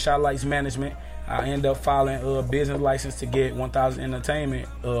contract with Shot Lights Management. I ended up filing a business license to get 1000 Entertainment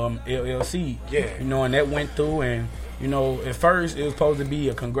LLC. You know, and that went through. And you know, at first it was supposed to be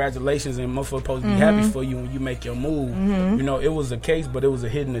a congratulations and motherfuckers supposed to be happy for you when you make your move. You know, it was a case, but it was a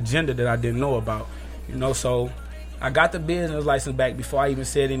hidden agenda that I didn't know about. You know, so I got the business license back before I even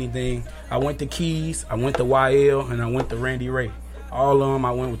said anything. I went to Keys, I went to YL, and I went to Randy Ray. All of them,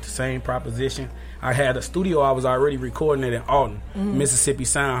 I went with the same proposition. I had a studio I was already recording it in Alton, Mississippi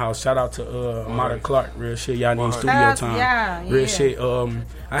Soundhouse. Shout out to Amada Clark. Real shit, y'all need studio time. Real shit.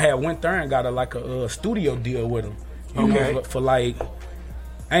 I had went there and got a studio deal with him. You know, for like,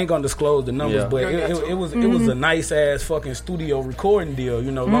 I ain't gonna disclose the numbers, but it was a nice ass fucking studio recording deal.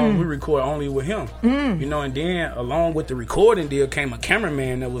 You know, long we record only with him. You know, and then along with the recording deal came a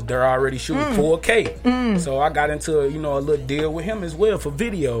cameraman that was there already shooting 4K. So I got into a little deal with him as well for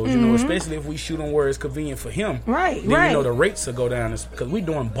videos. You know, especially if we shoot where it's convenient for him. Right. Then you know the rates will go down because we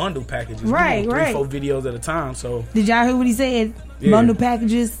doing bundle packages. Right. We doing 3-4 videos at a time. So did y'all hear what he said? Bundle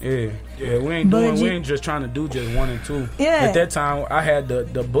packages. Yeah, we ain't just trying to do just 1 and 2. At that time, I had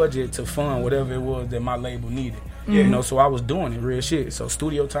the budget to fund whatever it was that my label needed. You know, so I was doing it, real shit. So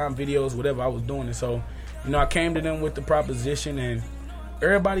studio time, videos, whatever, I was doing it. So, you know, I came to them with the proposition, and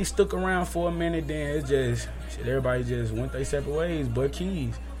everybody stuck around for a minute. Then it's just shit. Everybody just went their separate ways, but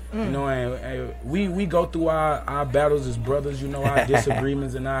Keys. You know, and we go through our battles as brothers. You know, our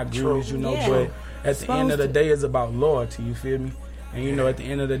disagreements and our agreements. You know, but at the end of the day, it's about loyalty. You feel me? And, you know, at the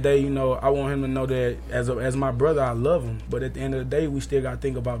end of the day, you know, I want him to know that as my brother, I love him. But at the end of the day, we still got to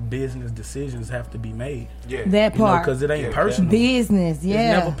think about business decisions have to be made. That part. Because it ain't personal. Business, It's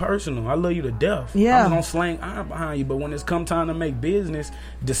never personal. I love you to death. I'm going to slang iron behind you. But when it's come time to make business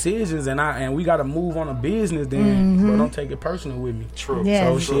decisions and we got to move on a business, then bro, don't take it personal with me. True.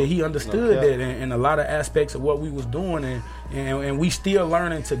 So shit, he understood that in a lot of aspects of what we was doing. And we still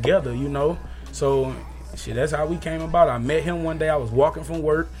learning together, you know. So... shit, that's how we came about. I met him one day. I was walking from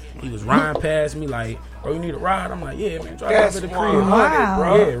work. He was riding past me like, bro, you need a ride? I'm like, yeah, man, drive over to the crib. Wow.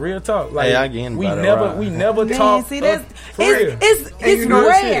 Bro. Yeah, real talk. Like, we never talk. See, it's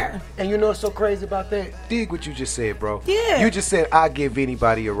rare. And you know what's so crazy about that? Dig what you just said, bro. Yeah. You just said, I'll give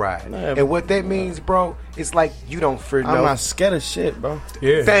anybody a ride. And what that means, bro, it's like you don't fear I'm not scared of shit, bro.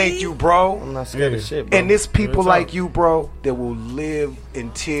 Yeah. Thank you, bro. I'm not scared of shit, bro. And there's people like you, bro, that will live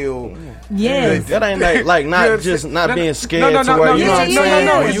until... That ain't like not just not being scared to where, you know what I'm saying?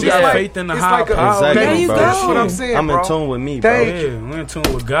 No, you got faith in the high power. There you go. That's what I'm saying, I'm bro. in tune with me, bro. We're in tune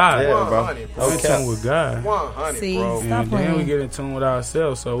with God. Yeah, bro. We're in tune with God. 100, See, bro. stop And then we get in tune with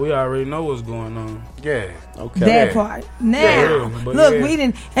ourselves, so we already know what's going on. Yeah. Okay. That part. Now, but look, we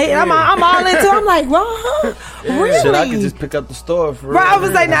didn't. Hey, I'm all into. I'm like, really? Shit, I could just pick up the story for real. Right, I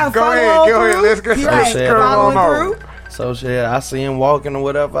was like, now Go ahead. Let's go. Right, following through. So shit, I see him walking or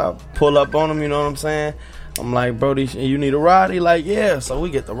whatever. I pull up on him, you know what I'm saying? I'm like, bro, you need a ride? He like, yeah. So we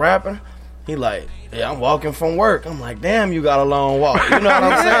get the rapping. He like, yeah, I'm walking from work. I'm like, damn, you got a long walk. You know what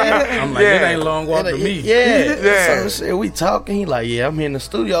I'm saying? I'm like, it ain't long walk to me. Yeah. So shit, we talking. He like, yeah, I'm in the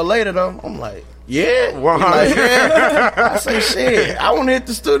studio later though. I'm like, yeah. Like, yeah. I say, shit, I want to hit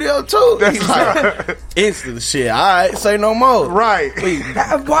the studio too. He's like, instant shit. All right, say no more. Right. See, ain't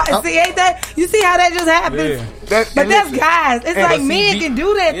that? You see how that just happens? But that's guys. It's like men can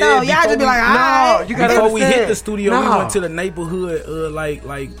do that though. Y'all just be like, all right. Before we hit the studio, we went to the neighborhood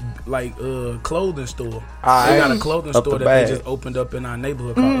clothing store. They got a clothing store that they just opened up in our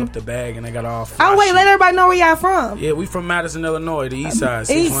neighborhood called Up the Bag, and they got all. Oh wait, let everybody know where y'all from. Yeah, we from Madison, Illinois, the East Side.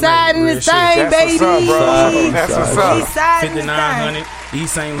 East Side in the thing, baby. That's what's up. East Side in the 5900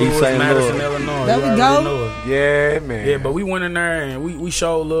 East St. Louis, Madison, Illinois. There we go. Yeah, man. Yeah, but we went in there and we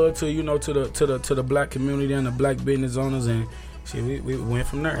showed love to the black community and the black business owners, and shit, we went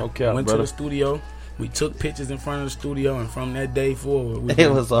from there. Okay, went to the studio. We took pictures in front of the studio, and from that day forward,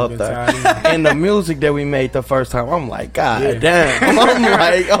 it was up there. And the music that we made the first time, I'm like, God damn. I'm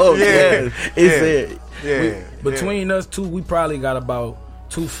like, oh yeah, it's it. Between us two, we probably got about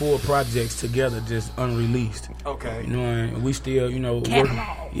 2 full projects together, just unreleased. Okay. You know, and we still, you know,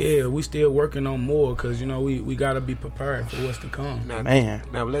 we still working on more because, you know, we got to be prepared for what's to come.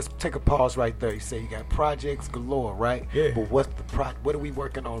 Now let's take a pause right there. You say you got projects galore, right? Yeah. But what are we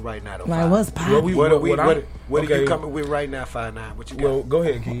working on right now? Though, Like, Five? what's poppin'? What are okay. you coming with right now, 5'9"? What you got? Well, go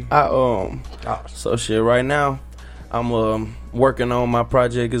ahead, Key. So shit, right now, I'm working on my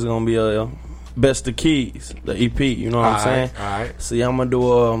project. Is gonna be Best of Keys, the EP. You know what I'm saying? All right. See, I'm gonna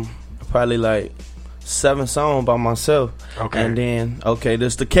do probably like 7 songs by myself. Okay. And then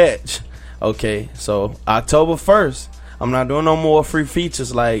this the catch. Okay, so October 1st. I'm not doing no more free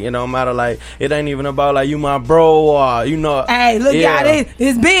features, like, you know, matter like it ain't even about like you my bro or you know. Hey, look, y'all,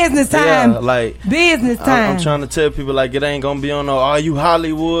 it's business time. Yeah, like business time. I'm trying to tell people like it ain't gonna be on no are you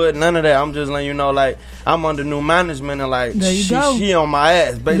Hollywood, none of that. I'm just letting you know like I'm under new management and like she on my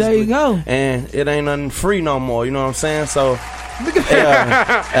ass basically. There you go. And it ain't nothing free no more. You know what I'm saying? So.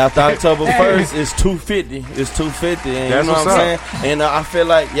 After October 1st, it's 250. It's 250, and That's you know what what's I'm saying. And I feel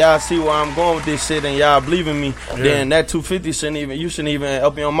like y'all see where I'm going with this shit, and y'all believe in me. Yeah. Then that 250 you shouldn't even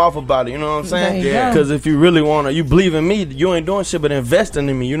open your mouth about it. You know what I'm saying? Yeah. Because if you really you believe in me, you ain't doing shit but investing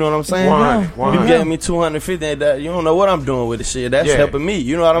in me. You know what I'm saying? 100. You gave me 250, and that you don't know what I'm doing with the shit. That's helping me.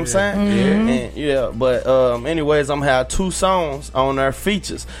 You know what I'm saying? And, but anyways, I'm gonna have 2 songs on their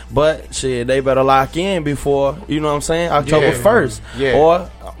features, but shit, they better lock in before you know what I'm saying October 1st. Yeah. Or,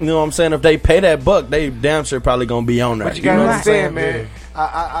 you know what I'm saying, if they pay that buck, they damn sure probably gonna be on there. But you gotta know what I'm understand, saying? man.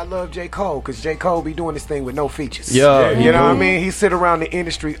 I love J. Cole because J. Cole be doing this thing with no features. Yeah, you know what I mean? He sit around the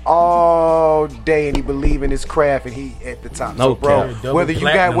industry all day and he believe in his craft and he at the top. No So, bro, cap. whether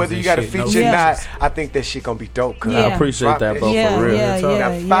you got a feature or no not, I think that shit gonna be dope. I appreciate that, bro, for real.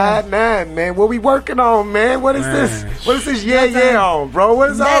 Now, 5'9", man, what we working on, man? What is this? What is this? Yeah on, bro?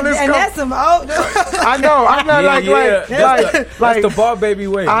 What is all this? And that's some old. I know. I'm not like that's the bar baby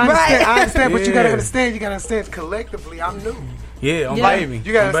way. I understand, but you gotta understand. You gotta understand. Collectively, I'm new. Yeah, I'm baby.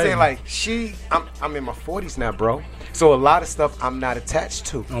 You gotta I'm understand, baby. like I'm in my 40s now, bro. So a lot of stuff I'm not attached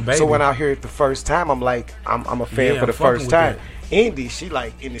to. baby. So when I hear it the first time, I'm like, I'm a fan for the first time. Indy, she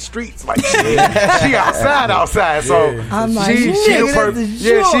like in the streets, like she outside. So I'm like, she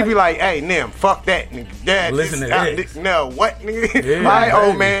she be like, hey, Nim, fuck that, nigga. Dad, listen to that. No, what, nigga? Yeah, All right,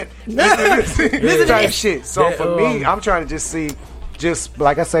 old man, Listen to type this. shit. So That, for me, I'm trying to just see. Just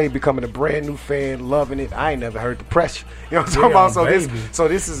like I say, becoming a brand new fan, loving it. I ain't never heard the pressure. You know what I'm talking about? So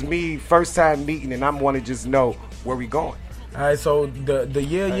this is me first time meeting, and I want to just know where we going. All right, so the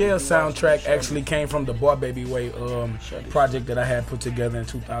Yeah soundtrack actually came from the Bar Baby Way project that I had put together in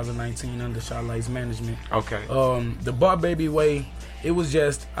 2019 under Charlotte's management. Okay. The Bar Baby Way, it was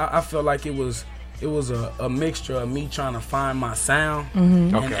just I felt like it was a mixture of me trying to find my sound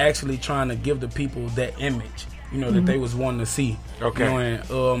and actually trying to give the people that image, you know, that they was wanting to see. Okay. You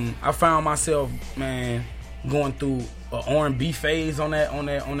know, and I found myself, man, going through an R&B phase on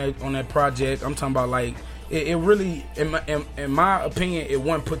that project. I'm talking about like it really, in my opinion, it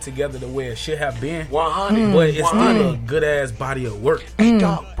wasn't put together the way it should have been. 100, but it's still a good ass body of work. Hey,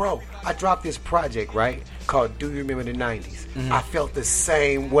 dog, bro, I dropped this project right called "Do You Remember the '90s?" I felt the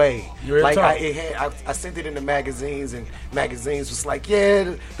same way. Like I sent it in the magazines, and magazines was like,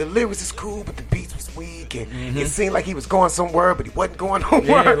 yeah, the lyrics is cool, but the beats was weak, and it seemed like he was going somewhere, but he wasn't going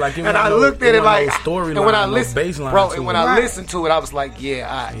nowhere. Like and I looked at it like, and when I listened, bro, and when I listened to it, I was like,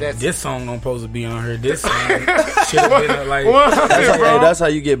 that's this song don't supposed to be on here. This song should have been like. That's how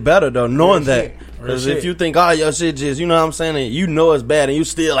you get better though, knowing that. Because if you think, your shit just, you know what I'm saying, and you know it's bad, and you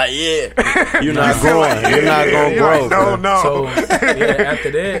still like, you're not growing. You're not going to grow. No. So,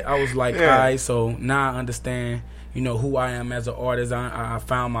 after that, I was like, all right, so now I understand, you know, who I am as an artist. I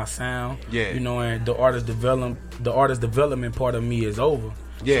found my sound. Yeah. You know, and the artist development part of me is over.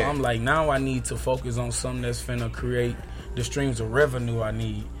 Yeah. So I'm like, now I need to focus on something that's finna create the streams of revenue I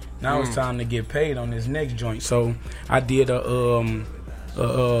need. Now it's time to get paid on this next joint. So I did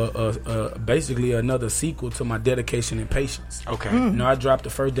basically another sequel to my Dedication and Patience. Okay. You know, I dropped the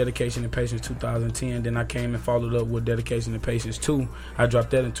first Dedication and Patience 2010, then I came and followed up with Dedication and Patience 2. I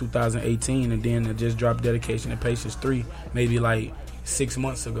dropped that in 2018, and then I just dropped Dedication and Patience 3 maybe like 6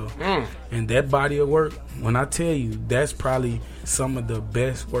 months ago. And that body of work, when I tell you, that's probably some of the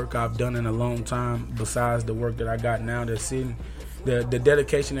best work I've done in a long time besides the work that I got now that's sitting. The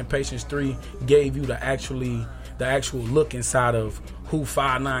Dedication and Patience 3 gave you the the actual look inside of who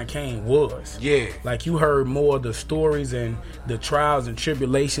 5'9" Kane was. Yeah. Like you heard more of the stories and the trials and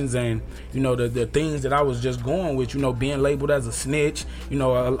tribulations and, you know, the things that I was just going with, you know, being labeled as a snitch, you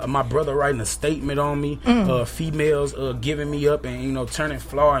know, my brother writing a statement on me, females giving me up and, you know, turning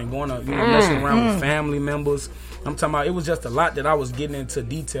flaw and going to, you know, messing around with family members. I'm talking about, it was just a lot that I was getting into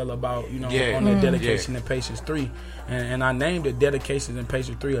detail about, you know, on that Dedication and Patience 3. And I named it Dedication and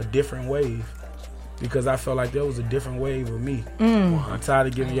Patience 3 a different wave. Because I felt like there was a different wave of me. I'm tired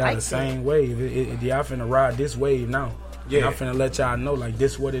of giving y'all the same wave. Y'all finna ride this wave now. Yeah. I'm finna let y'all know, like,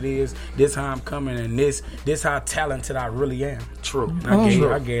 this what it is, this how I'm coming, and this how talented I really am. True.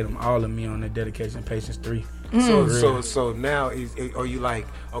 I gave them all of me on the Dedication Patience 3. So now, are you like,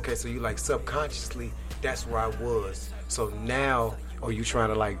 okay, so you like subconsciously, that's where I was. So now, are you trying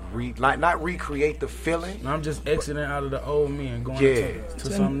to like not recreate the feeling? I'm just exiting out of the old me and going to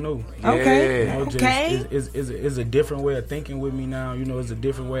something new. Okay. You know, it's a different way of thinking with me now. You know, it's a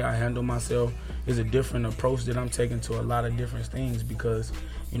different way I handle myself. It's a different approach that I'm taking to a lot of different things because,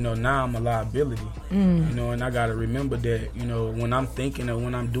 you know, now I'm a liability. You know, and I got to remember that, you know, when I'm thinking and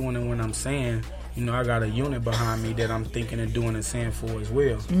when I'm doing and when I'm saying, you know, I got a unit behind me that I'm thinking and doing and saying for as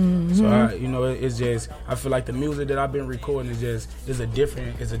well. So I, you know, it's just, I feel like the music that I've been recording is a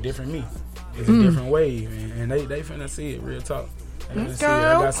different me. It's a different wave, and they finna see it. Real talk. They finna see it.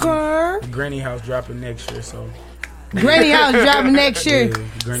 I got some Granny House dropping next year, so. Granny House dropping next year.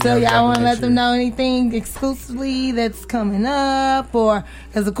 Yeah, so y'all want to let them know anything exclusively that's coming up, or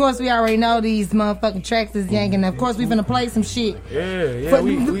because of course we already know these motherfucking tracks is yanking. Of course we finna play some shit. Yeah. For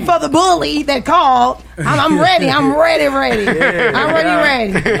the bully that called. I'm ready. I'm ready. Yeah. I'm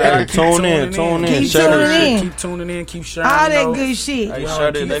ready. Hey, tune in. Keep tuning in. Keep tuning in. Keep sharing. All that good shit. Hey,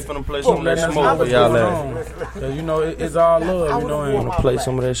 Shuddy, they finna play some of that smoke for y'all ass. You know, it's all love. You know, and play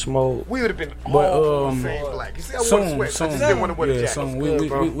some of that smoke. We would have been all the same black. You see, soon. We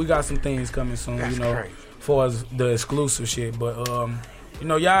got some things coming soon. That's, you know, crazy. For us the exclusive shit. But you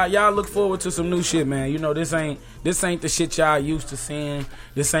know, y'all look forward to some new shit, man. You know, this ain't the shit y'all used to seeing.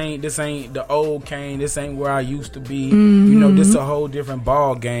 This ain't the old Kane. This ain't where I used to be. You know, this a whole different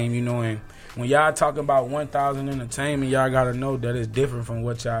ball game. You know, and when y'all talking about 1000 Entertainment, y'all gotta know that it's different from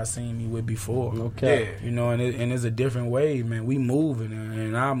what y'all seen me with before. Okay. Yeah. You know, and it's a different way, man. We moving,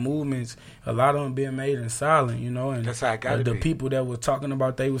 and our movements, a lot of them being made in silent, you know. And that's how it gotta the be. people that was talking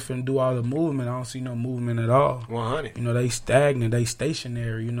about they was finna do all the movement, I don't see no movement at all. 100. You know, they stagnant, they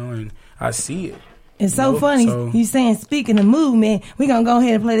stationary, you know, and I see it. It's so funny. You saying, speaking of movement, we gonna go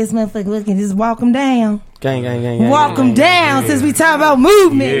ahead and play this motherfucker. Look and just walk them down. Gang. Walk them down since we talk about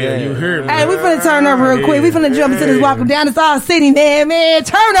movement. Yeah, you heard me. Hey, we finna turn up real quick. We finna jump into this walk them down. It's all city, man.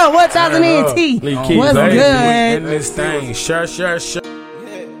 Turn up. 1000 NT. What's good? In this thing. Sure. Keys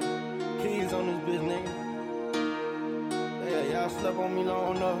on this bitch, nigga. Yeah, y'all slept on me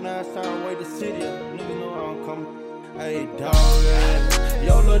long enough. Now it's time to wait the city. Niggas know how I'm coming. Hey, dog ass.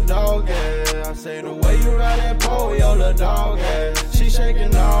 Yo, little dog ass. I say the way you ride that pole, yo, little dog ass. She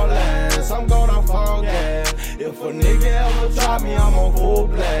shaking all ass. I'm gonna fall gas. If a nigga ever try me, I'm on full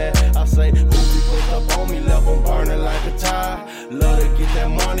blast. I say, Goofy put up on me, left them burning like a tie. Love to get that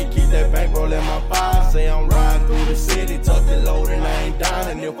money, keep that bankroll in my pie. Say I'm riding through the city, tuck the load and I ain't down.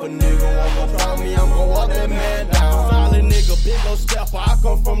 And if a nigga wanna try me, I'm gon' walk that man down. Solid nigga, big ol' stepper, I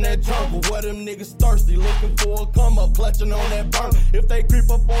come from that jungle. Where them niggas thirsty, looking for a come up, clutching on that burn. If they creep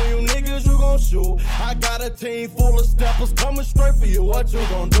up on you niggas, you gon' shoot. I got a team full of steppers coming straight for you, what you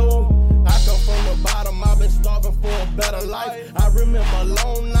gon' do? I come from the bottom, I've been starving for a better life. I remember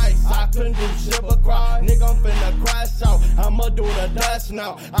long nights, I couldn't do shit but cry. Nigga, I'm finna crash out, I'ma do the dash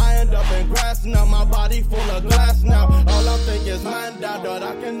now. I end up in grass now, my body full of glass now. All I'm thinking is man down, but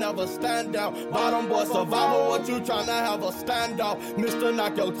I can never stand out. Bottom boy survival, what you tryna have a standoff? Mr.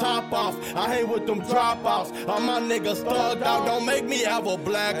 Knock your top off, I hate with them dropouts. All my niggas thugged out, don't make me have a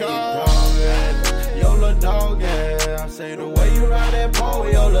blackout. Yo, little dog ass. I say the way you ride that pole,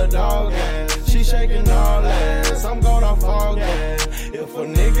 yo, little dog ass. She shaking all ass. I'm gonna fall gas. If a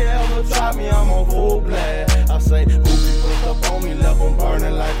nigga ever try me, I'm on full blast. I say, Goofy put up on me, left them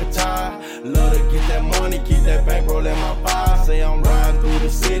burning like a tie. Love to get that money, keep that bankroll in my pie. Say I'm riding through the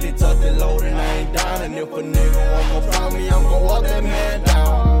city, tuck the load and I ain't down. And if a nigga wanna try me, I'm gon' walk that man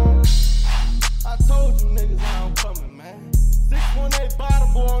down. I told you niggas how I'm coming, man. 618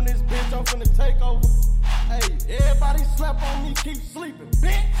 bottom boy on this bitch, I'm finna take over. Hey, everybody slept on me, keep sleeping,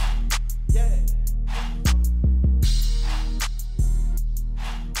 bitch. Yeah.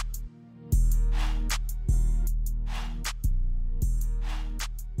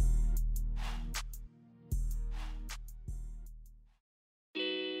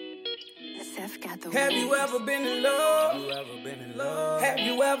 got the Have you ever been in love? Have you ever been in love? Have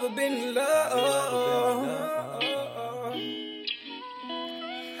you ever been in love?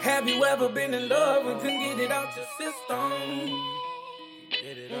 Have you ever been in love and couldn't get it out your system?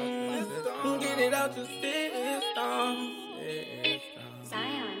 Get it out your system.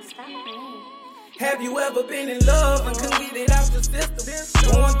 Zion, stop playing. Have you ever been in love and couldn't get it out your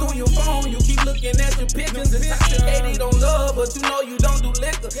system? Going through your phone, you keep looking at your pictures. Intoxicated on love, but you know you don't do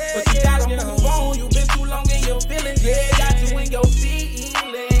liquor. But you gotta move on, you been too long in your feelings. Yeah, got you in your feelings.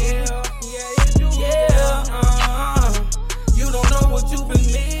 You don't know what you've been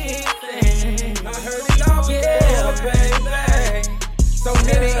missing. I heard it all, baby. So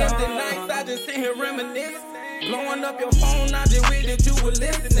many empty nights, I just sit here reminiscing. Blowing up your phone, I just wish that you would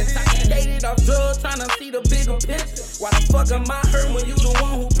listen. Intoxicated off drugs, trying to see the bigger picture. Why the fuck am I hurt when you the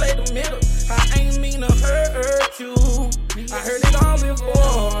one who played the middle? I ain't mean to hurt you. I heard it all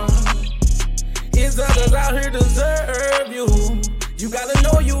before. Is others out here deserve you? You gotta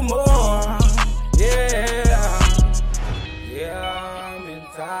know you more. I'm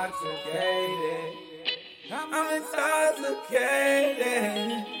intoxicated. I'm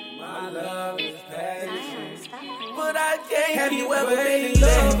intoxicated. My love is patient, but I can't. Have you ever been in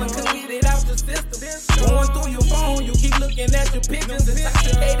love and couldn't get it out your system? Going through your phone, you keep looking at your pictures.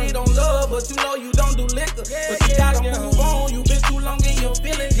 Intoxicated on love, but you know you don't do liquor. But you gotta move on, you been too long in your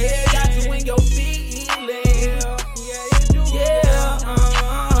feelings. Yeah, got you in your feelings.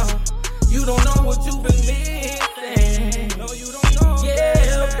 You don't know what you've been missing. No, you don't know.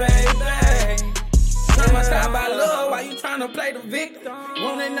 Baby. Time I stop by love, why you tryna play the victim?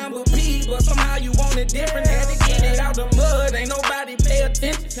 Want that number P, but somehow you want it different. Had to get it out the mud, ain't nobody pay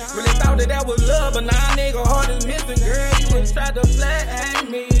attention. Really thought that was love, but now nigga heart is missing. Girl, you just tried to play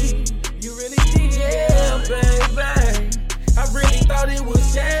me. You really did, baby. I really thought it was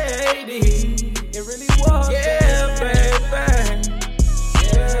shady. It really was, baby.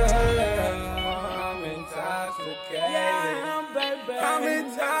 I'm intoxicated. I'm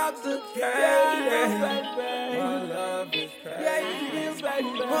intoxicated. My love is crazy.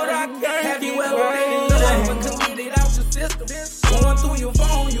 But I can't. Have you ever been in love and couldn't get it out your system? Going through your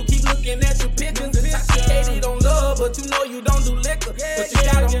phone, you keep looking at your pictures. Intoxicated on love, but you know you don't do liquor. But you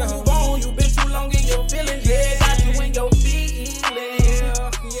gotta move on, you been too long in your feelings. Yeah, got you in your feelings.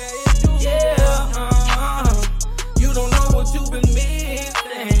 You don't know what you've been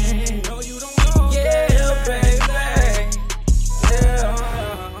missing. No, you don't know. Baby.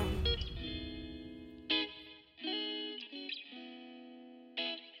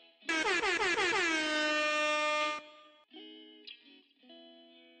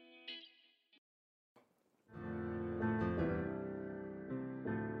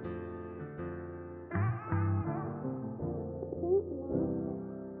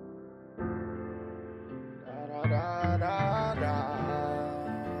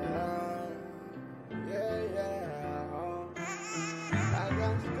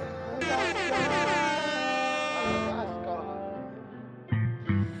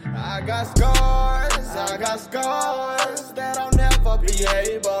 I got scars that I'll never be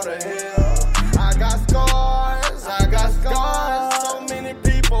able to heal. I got scars, so many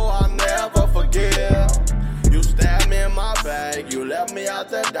people I'll never forgive. You stabbed me in my bag, you left me out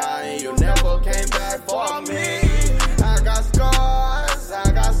there dying, you never came back for me. I got scars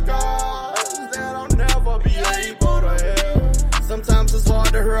that I'll never be able to heal. Sometimes it's hard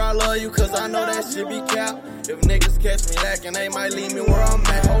to hear I love you, cause I know that shit be capped. If niggas catch me lacking, they might leave me where I'm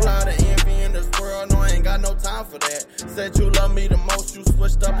at. Whole lot of envy in this world, no, I ain't got no time for that. Said you love me the most, you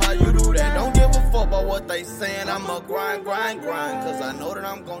switched up how you do that. Don't give a fuck about what they saying, I'ma grind, cause I know that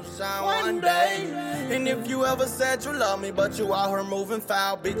I'm gonna shine one day. And if you ever said you love me, but you out here moving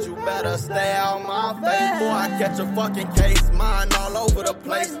foul, bitch, you better stay out my face. Boy, I catch a fucking case, mine all over the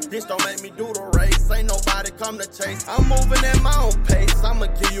place. Bitch, don't make me do the race, ain't nobody come to chase. I'm moving at my own pace, I'ma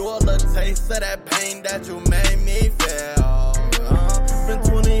give you a little taste of that pain that you made me feel. Been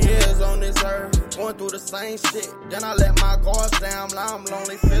 20 years on this earth, going through the same shit. Then I let my guards down, now I'm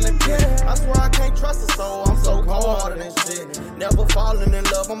lonely, feeling pit. I swear I can't trust a soul, I'm so cold-hearted and shit. Never falling in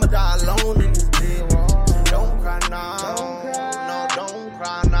love, I'ma die alone in this bitch. Don't cry now, no, don't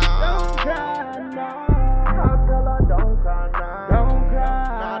cry now. Don't cry now. Don't cry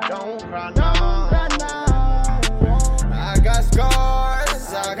now. Don't cry now. I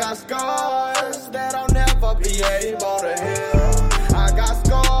got scars that I'll never be able to heal. I got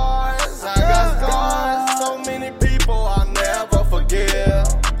scars, so many people I'll never forgive.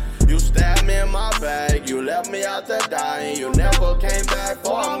 You stabbed me in my bag, you left me out there dying, you never came back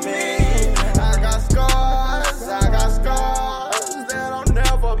for me. I got scars that I'll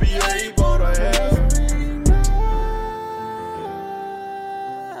never be able to heal.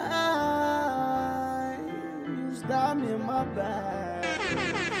 got me in my bag.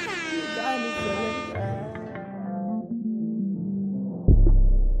 You got me feeling bad.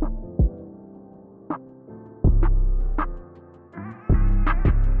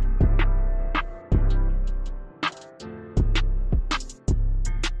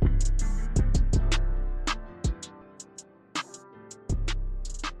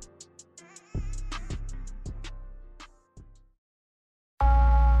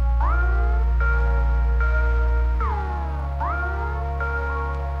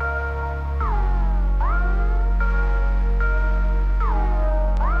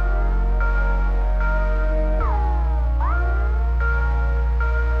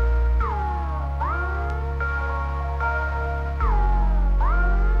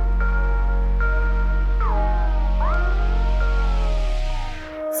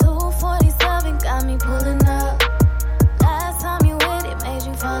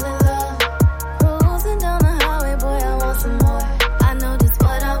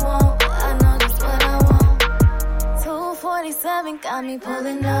 Got me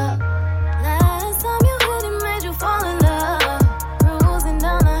pulling up. Last time you hit it made you fall in love. Cruising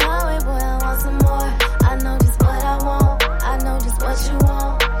down the highway, boy, I want some more. I know just what I want. I know just what you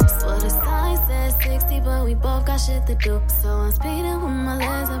want. Swear the sign says 60, but we both got shit to do. So I'm speeding with my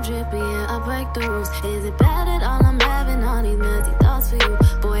legs up drippy, yeah, I break the rules. Is it bad at all I'm having all these nasty thoughts for you?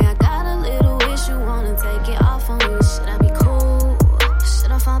 Boy, I got a little wish you wanna take it off on you. Should I be cool?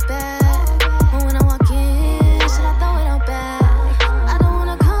 Should I fall back? But when I walk in, should I throw it out back?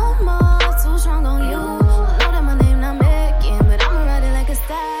 Strong on you. I know that my name not Megan, but I'ma ride it like a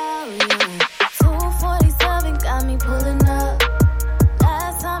stallion. 247 got me pulling up.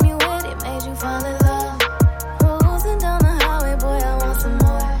 Last time you with it made you fall in love. Cruising down the highway, boy, I want some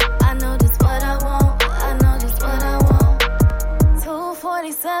more. I know just what I want. I know just what I want.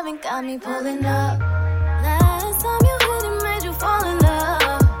 247 got me pulling up. Last time you hit it made you fall in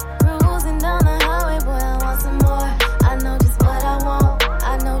love. Cruising down the highway, boy, I want some more. I know just what I want.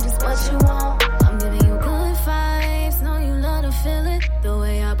 I know just what you want. I'm giving you good vibes. Know you love to feel it. The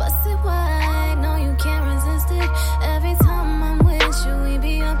way I bust it wide. Know you can't resist it. Every time I'm with you, we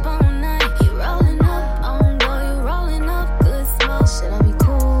be up all night. You rolling up, on go, you rolling up. Good smoke. Should I be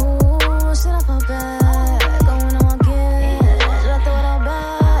cool? Should I fall back? Go when I walk in. Should I throw it all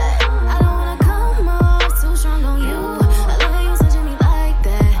back? I don't wanna come off too strong on you. I love how you touching me like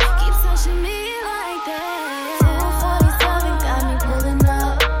that. Keep touching me like that. 247 got me pulling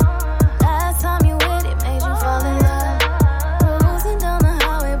up. Last time you with it made you fall in love. Cruising down the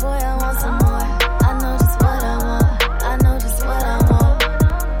highway, boy, I want some more. I know just what I want. I know just what I want.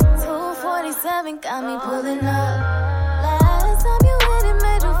 247 got me pulling up. Last time you with it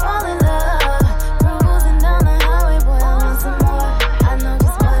made you fall in love. Cruising down the highway, boy, I want some more. I know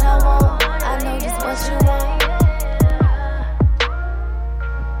just what I want. I know just what you want.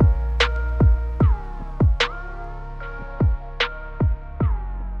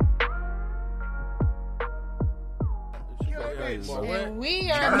 And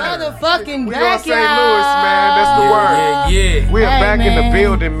we are motherfucking We back, on St. Louis, man. That's the word. Yeah. We are back in the man.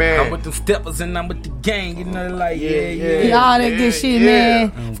 building, man. I'm with them steppers and I'm with the gang. You know, like, All that good shit,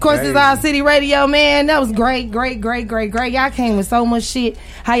 man. Of course, it's Our City Radio, man. That was great. Y'all came with so much shit.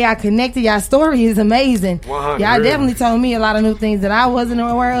 How y'all connected. Y'all story is amazing. 100. Y'all definitely told me a lot of new things that I wasn't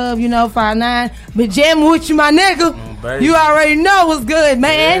aware of, 5'9". But jamming with you, my nigga. Baby. You already know what's good,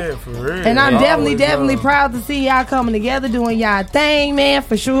 man. Yeah, for real. And I'm Always definitely proud to see y'all coming together, doing y'all thing, man.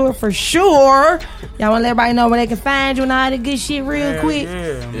 For sure. Y'all want to let everybody know where they can find you and all that good shit real quick.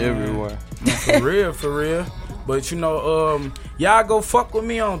 Yeah, Everywhere. For real. But y'all go fuck with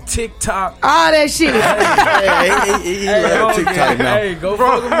me on TikTok. All that shit. Hey, TikTok now. Hey, go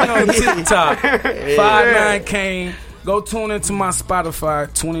fuck with me on TikTok. 59 Kane. Go tune into my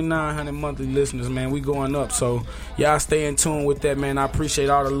Spotify. 2,900 monthly listeners, man. We going up, so y'all stay in tune with that, man. I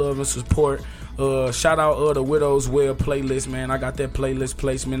appreciate all the love and support. Shout out the Widow's Well playlist, man. I got that playlist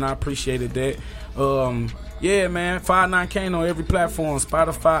placement. I appreciated that. Yeah, man. 59 Kane on every platform: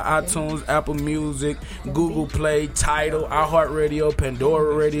 Spotify, iTunes, Apple Music, Google Play, Tidal, iHeartRadio,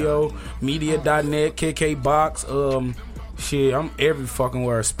 Pandora Radio, Media.net, KKBox. Shit, I'm every fucking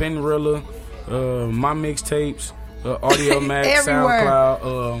where. Spinrilla, my mixtapes. Audio Max,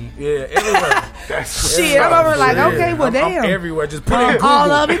 SoundCloud, everywhere. Shit, I'm over like, okay, well, damn. I'm everywhere. Just put in Google.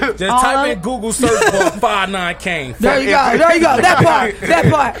 All of it. Just all type in Google search for 59 Kane. There you go. That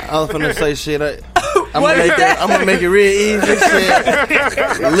part. I was finna say shit. I'm gonna make it real easy.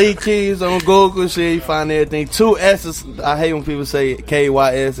 Shit. Lee Keys on Google. Shit, you find everything. 2 S's. I hate when people say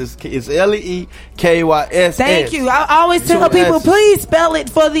KYS. It's LEEKYS. Thank you. I always tell people, please spell it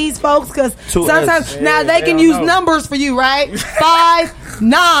for these folks, because sometimes now they can use numbers for you, right? 5,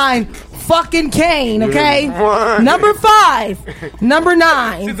 9. Fucking Kane, okay? Number 5, number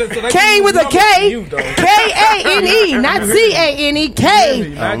 9. Kane with a K, K-A-N-E, not C-A-N-E,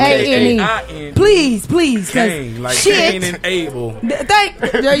 K-A-N-E. Please, Kane, like shit. Cain and Abel.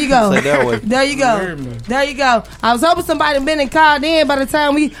 There you go. There you go. There you go. I was hoping somebody been and called in by the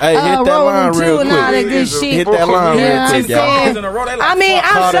time we hit that line rolled real and quick. all that good shit. Hit that line real quick, y'all. I mean,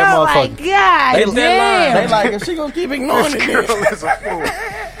 I'm so like, God damn. They like, if she gonna keep ignoring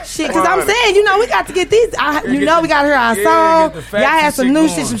it. Shit, because I'm saying, you know, we got to get these. We got to hear our song. Y'all had some new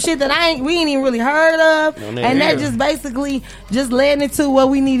shit, some shit that we ain't even really heard of, and that just basically just led into what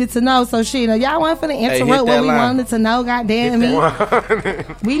we needed to know. So shit, y'all weren't finna interrupt what we wanted to know. God damn me,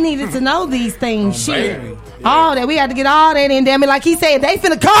 we needed to know these things. Shit, all that we had to get all that in. Damn it, like he said, they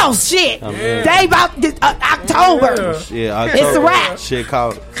finna cost shit. They about October. Yeah, it's a wrap. Shit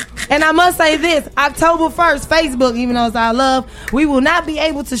called. And I must say this, October 1st, Facebook, even though it's our love, we will not be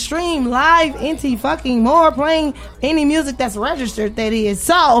able to stream live into fucking more playing any music that's registered, that is.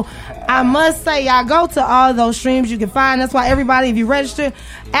 So, I must say, y'all go to all those streams you can find. That's why everybody, if you register,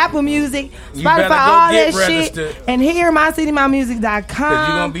 Apple Music, Spotify, all that shit, and hear mycitymymusic.com. Because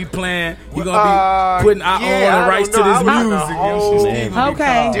you're going to be playing, you're going to be putting our own rights to this music.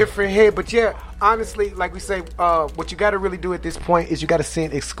 Okay. Different head, but yeah. Honestly, like we say, what you got to really do at this point is you got to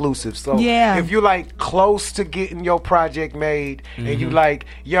send exclusives. So if you like close to getting your project made and you like,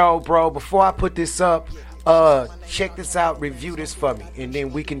 yo, bro, before I put this up, check this out, review this for me, and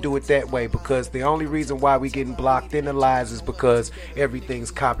then we can do it that way, because the only reason why we getting blocked in the lies is because everything's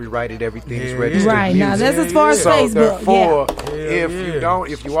copyrighted, everything's registered. Right, now that's as far as so Facebook. Therefore,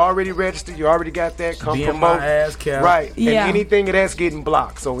 if you already registered, you already got that, come Be promote. my ass cap. Right, Yeah. and anything of that's getting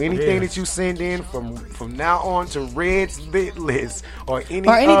blocked. So anything that you send in from now on to Red's lit list or any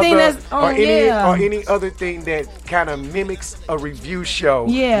anything other, that's on, or any other thing that kind of mimics a review show,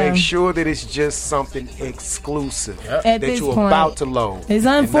 make sure that it's just something exclusive At that this you're point, about to load. It's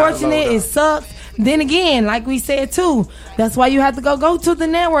unfortunate. It sucks. Then again, like we said too, that's why you have to go to the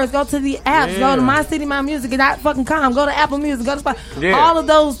networks, go to the apps, go to mycitymymusic.com, go to Apple Music, go to Spotify, all of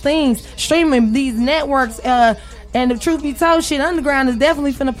those things, streaming these networks. And the truth be told, shit, Underground is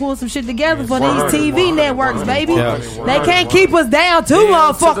definitely finna pull some shit together for these TV networks, baby. They can't keep us down too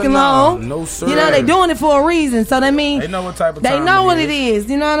fucking long. No, sir. You know, they doing it for a reason. So that means they know what type of they time know what it is.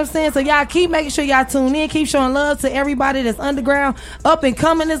 You know what I'm saying? So y'all keep making sure y'all tune in, keep showing love to everybody that's underground, up and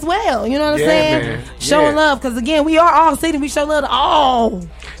coming as well. You know what I'm saying? Man. Showing love, because again, we are all city. We show love to all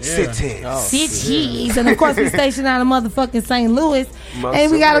cities, and of course we stationed out of motherfucking St. Louis,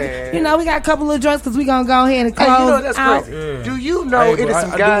 and we got a couple of joints because we gonna go ahead and close. You know, that's out. crazy. Do you know it is some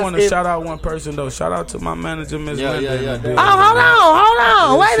guys? I do want to shout out one person though. Shout out to my manager, Miss Linda. Hold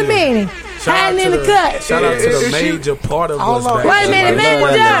on. Wait a minute. Hiding in the cut. Shout out to the major part of us. Wait a minute,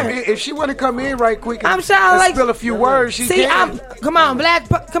 manager. If she want to come in right quick, I'm trying to spill a few words. She can. Come on, Black.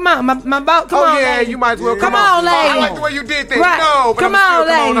 Come on, my boat. Come on, yeah, lady. you might as well. Come on, lady. I like the way you did things. Right. No, but come on,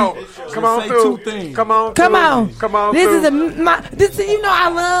 lady. Come on through. Come on. This is this. You know,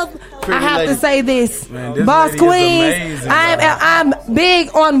 I have to say this, man, Boss Queens. Amazing, I'm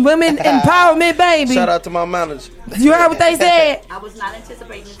big on women empowerment, baby. Shout out to my manager. You heard what they said? I was not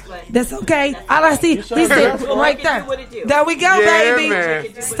anticipating this, but that's okay. All I see, he said right there. There we go, baby.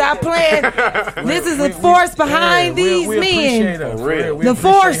 Man. Stop playing. This is the force behind these men. The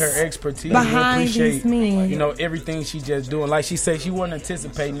force her expertise behind these men. You know, everything she's just doing. Like she said, she wasn't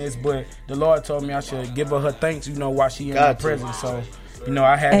anticipating this, but the Lord told me I should give her thanks. You know, while she in my presence. So. You know,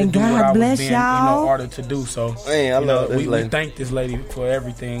 I had to do what I was being, ordered to do. So, we thank this lady for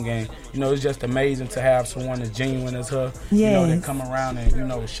everything, and you know, it's just amazing to have someone as genuine as her. You know, that come around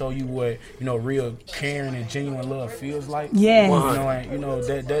and show you what real caring and genuine love feels like. Yeah, you know,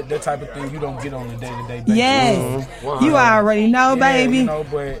 that type of thing you don't get on a day-to-day basis. Yes, you already know, baby. You know,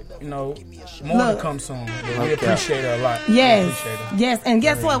 but more to come soon. But we appreciate her a lot. Yes, and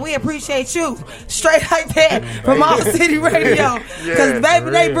guess what? We appreciate you straight like that from All City Radio. Because baby,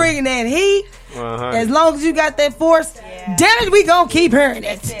 they bringing that heat. As long as you got that force, damn it, we gonna keep hearing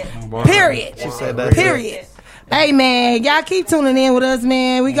it. Period. She said that. Period. Hey man, y'all keep tuning in with us,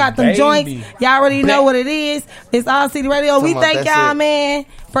 man. We got them joints. Y'all already know what it is. It's All City Radio. We thank y'all, man,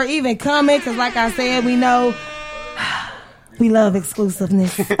 for even coming. Because like I said, we know We love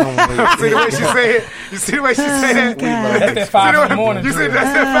exclusiveness. You see the way she said? You see the way she said? That's at 5 in the morning. You see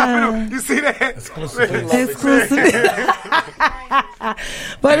that's at 5 in the morning. You see that? Exclusive.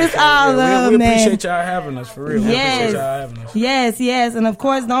 But it's all love, we man. appreciate y'all having us, for real. We appreciate y'all having us. Yes. And of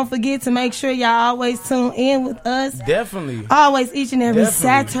course, don't forget to make sure y'all always tune in with us. Definitely. Always, each and every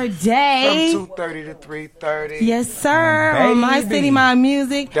Saturday. From 2:30 to 3:30. Yes, sir. On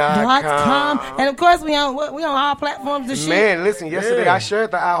mycitymusic.com. And of course, we on all platforms and shit. Man, listen, yesterday I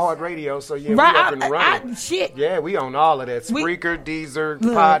shared the iHeartRadio, so yeah, we up and running. Shit. Yeah, we on all of that. Spreaker, Deezer,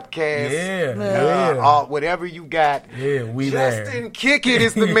 podcast. Whatever you got. Yeah, we Justin Kick It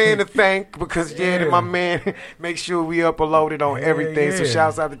is the man to thank because my man make sure we uploaded on everything. So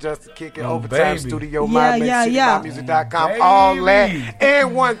shouts out to Justin Kick It, Overtime Studio, mycitymusic.com, all that,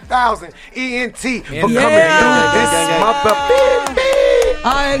 and 1000 ENT for coming through this month of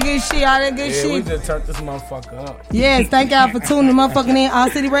all that good shit. We just turned this motherfucker up. Yes, thank y'all for tuning the motherfucking in. All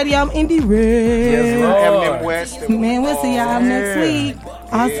City Radio, I'm Indie Red. Yes, Lord. Eminem West. Man, we'll see y'all next week.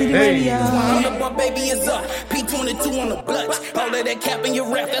 All City Radio. Baby is up. P22 on the blunt. All of that cap in your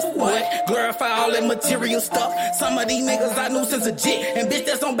rap, that's what? Glorify all that material stuff. Some of these niggas I knew since a jit. And bitch,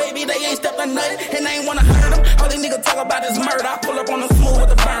 that's on baby, they ain't stepped a nut. And I ain't wanna hurt them. All these niggas talk about is murder. I pull up on them smooth with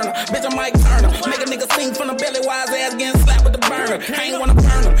the burner. Bitch, I'm Mike Turner. Make a nigga sing from the belly while his ass getting slapped with the burner. I ain't wanna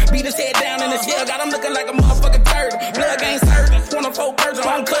burn him. Beat his head down in the shell. Got him looking like a motherfucking turd. Blood gang surgeon. Want a 4-person.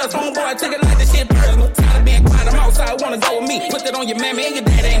 On cuz, homeboy, took it like this shit personal. Tired of being quiet, I'm outside, wanna go with me. Put that on your mammy and your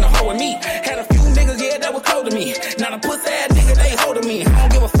dad ain't a hoe with me. Had a few niggas, that was cold to me. Now the pussy ass nigga, they holding me. I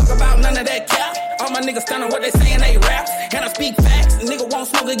don't give a fuck about none of that cap. All my niggas stunning what they saying, they raps. And I speak facts. A nigga won't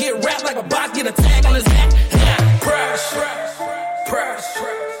smoke and get wrapped like a box, get a tag on his hat. Pressure.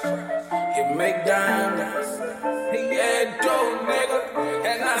 You make diamonds. Yeah, dope, nigga.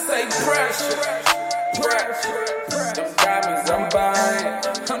 And I say pressure. Them diamonds I'm buying.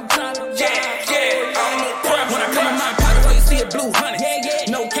 I'm trying to when I come in my pocket, where you see a blue honey.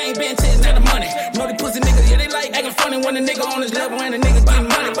 No cane benches, not the money. Know the pussy niggas, they like acting funny when a nigga on his level and a nigga getting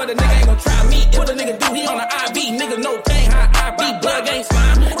money. But a nigga ain't gon' try me. What a nigga do, he on the IB. Nigga, no thing, how I be. Blood gang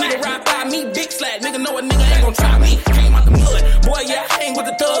slime. Nigga ride by me, big slack. Nigga know a nigga ain't gon' try me. Came out the mud. Boy, yeah, I hang with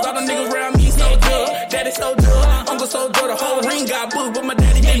the thugs. All the niggas around me so good. Daddy so good. Uncle so good. The whole ring got booed, but my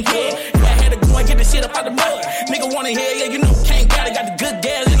daddy ain't good. Yeah, I had to go and get the shit up out the mud. Nigga wanna hear, yeah, you know, can't got it. Got the good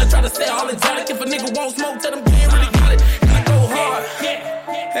gas, and I try to sell all exotic. If a nigga won't smoke, tell them can't really got it. And I go hard.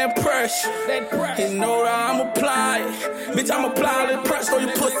 That pressure, you know that I'm applying. Bitch, I'm applying that pressure on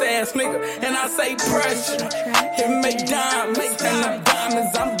you pussy ass nigga. And I say pressure, it make diamonds. And the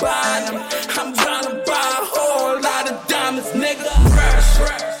diamonds I'm buying them. I'm trying to buy a whole lot of diamonds, nigga.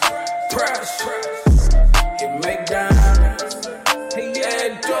 Pressure, it make diamonds.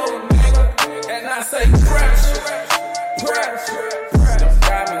 Yeah, dope, nigga. And I say pressure. Them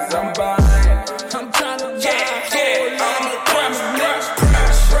diamonds I'm buying. I'm trying to buy a whole lot of diamonds, nigga.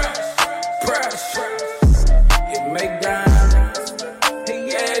 You make diamonds.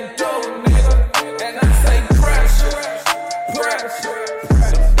 Yeah, dope, nigga. And I say pressure.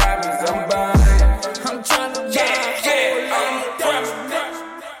 Them diamonds I'm buying. I'm trying to buy a whole lot of diamonds, nigga.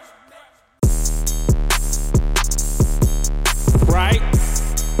 Right?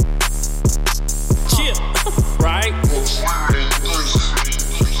 Chip. Right?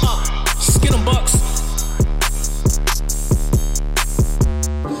 Skin 'em bucks.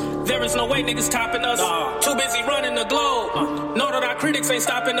 There is no way niggas topping us. Too busy running the globe. Know that our critics ain't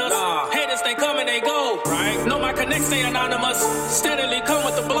stopping us. Haters, they come and they go. Right? Know my connects stay anonymous. Steadily come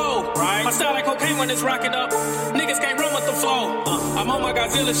with the blow. Right? My style like cocaine when it's rocking up. Niggas can't run with the flow. I'm on my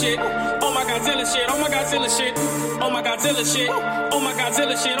Godzilla shit. Oh my Godzilla shit. Oh my Godzilla shit. Oh my Godzilla shit. Oh my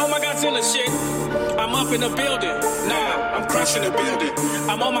Godzilla shit. Oh my Godzilla shit. I'm up in the building. Nah, I'm crushing the building.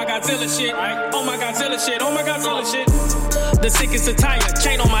 I'm on my Godzilla shit. Oh my Godzilla shit. Oh my Godzilla shit. The sickest attire.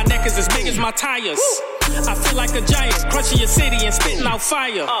 Chain on my neck is as big as my tires. I feel like a giant, crushing your city and spitting out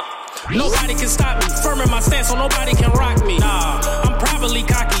fire. Nobody can stop me, firm in my stance so nobody can rock me. I'm privately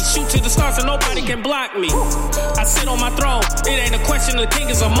cocky, shoot to the stars so nobody can block me. I sit on my throne, it ain't a question, the king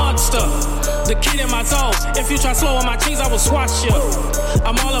is a monster. The kid in my zone, if you try slow on my cheese, I will squash you.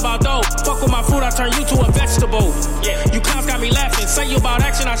 I'm all about dough, fuck with my food, I turn you to a vegetable. You clowns got me laughing, say you about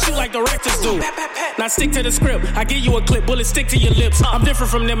action, I shoot like directors do. Now stick to the script, I give you a clip, bullets stick to your lips. I'm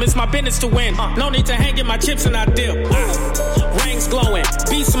different from them, it's my business to win. No need to hang in my chips and I dip. Rings glowing,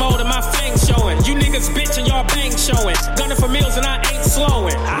 beast mode and my fangs showing. You niggas bitch and y'all bang showing. Gunning for meals and I ain't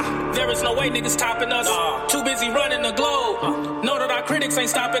slowing. There is no way niggas topping us. Too busy running the globe. Know that our our critics ain't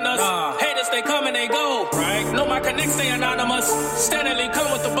stopping us. Haters, they come and they go. Right. Know my connects, they anonymous. Steadily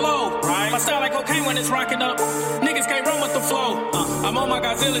come with the blow. Right. My style like cocaine when it's rocking up. Niggas can't run with the flow. I'm on my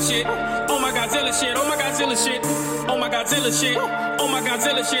Godzilla shit. Oh my Godzilla shit. Oh my Godzilla shit. Oh my Godzilla shit. Oh my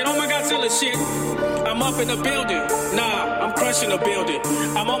Godzilla shit. Oh my Godzilla shit. I'm up in the building. Nah, I'm crushing the building.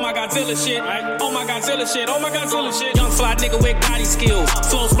 I'm on my Godzilla shit. Right. Oh my Godzilla shit. Oh my Godzilla shit. Young fly nigga with body skills.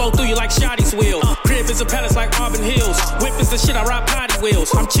 Flows blow through you like Shotty's wheel. Crib is a palace like Auburn Hills. Whip is the shit, I ride potty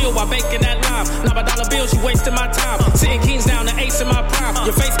wheels. I'm chill while baking that lime. Not by dollar bills, you wasting my time. Sitting kings down the ace in my prime.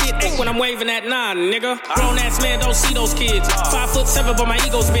 Your face get 8 when I'm waving that 9, nigga. Grown ass man don't see those kids. 5'7", but my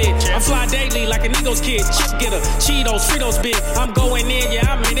ego's big. I fly daily like an Eagles kid. Chip getter, Cheetos, Fritos big. I'm going in,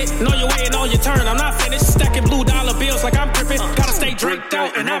 yeah, I'm in it. Know you're waiting on your turn, I'm not finished. Stacking blue dollar bills like I'm dripping. Gotta stay draped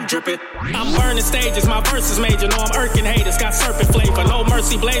out and I'm dripping. I'm burning stages, my verse is major. Know I'm irking haters, got serpent flavor. No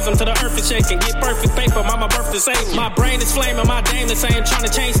mercy, blaze them to the earth is shaking. Get perfect paper, mama birth is saving. My brain is flaming, my dame the same. Trying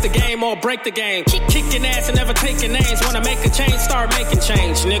to change the game or break the game. Keep kicking ass and never taking names. Wanna make a change, start making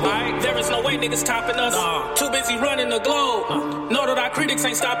change, nigga. Right? There is no way niggas topping us. Too busy running the globe. Know that our critics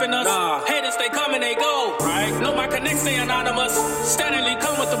ain't stopping us. Haters, they come and they go. Right? Know my connects, they anonymous. Steadily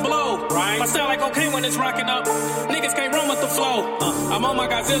come with the blow. Right? My style like cocaine when it's rocking up. Niggas can't run with the flow. I'm on my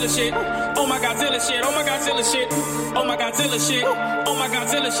Godzilla shit. Oh my Godzilla shit. Oh my Godzilla shit. Oh my Godzilla shit. Oh my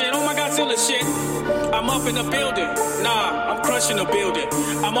Godzilla shit. Oh my Godzilla shit. I'm up in the building. Nah, I'm crushing the building.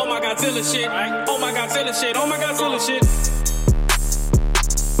 I'm on my Godzilla shit. Right? Oh my Godzilla shit. Oh my Godzilla shit.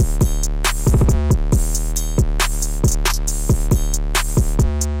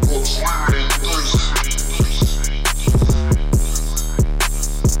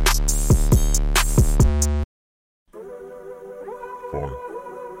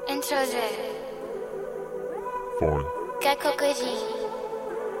 Introje. Quer cocodinho.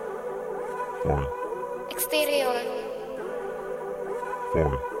 Exterior.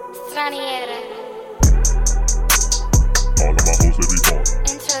 Straniera. All of my hoes they be born.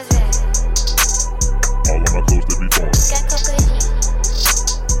 Introje. All of my clothes they be born. Quer cocodinho.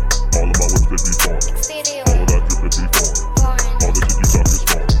 All of my whips they be born. Exterior. All of that drip they be born. All the shit you talk is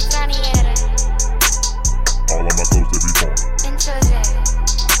born. Straniera. All of my clothes they be born. Introje.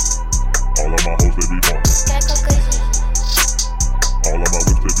 All of my hoes they be born. Quer cocodinho. All of my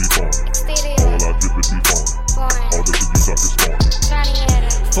whips they be born. Exterior. All of that drip they be born. All the shit you talk is born. Straniera.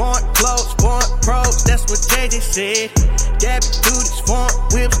 Foreign clothes, foreign pros, that's what JJ said. Dabbing through these foreign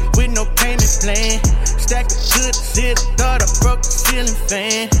whips with no payment plan. Stacked up to the ceiling, thought I broke the ceiling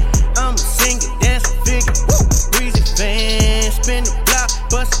fan. I'm a singer, dancer, figure, woo, breezy fan. Spin the block,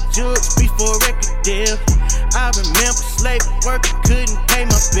 bust a jewels before record deal. I remember slave work, couldn't pay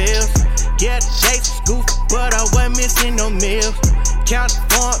my bills. Yeah, the dates was goofy, but I wasn't missing no meals. Counting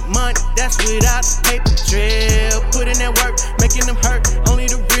foreign money, that's without the paper trail. Put in that work, making them hurt, only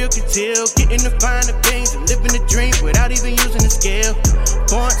the real can tell. Getting the finer things and living the dream without even using the scale.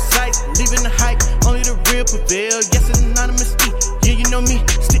 Foreign sights, leaving the hype, only the real prevail. Yes, it's anonymous E, yeah, you know me,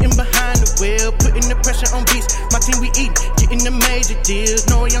 sitting behind the wheel. Putting the pressure on beats, my team we eat, getting the major deals.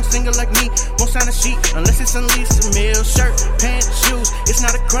 No young singer like me won't sign a sheet unless it's unleashed a meal. Shirt, pants, shoes, it's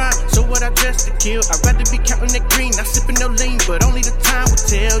not a crime, so what I dress to kill. I'd rather be counting that green, not sipping no lean, but only the time will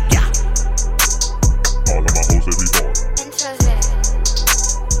tell, yeah. All of my hoes they be born. Introje.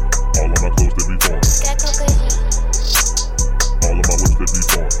 All of my clothes they be born. Quer cocodinho. All of my whips they be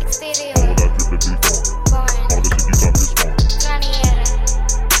born. Exterior. All of that drip they be born. All the shit you talk is born. Straniera.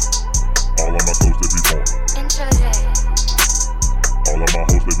 All of my clothes they be born. Introje. All of my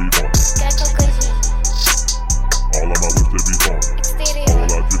hoes they be born. Quer cocodinho. All of my whips they be born. Exterior. All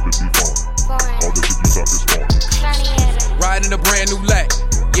of that drip they be born. All the shit you talk is born. Straniera. Riding a brand new lack.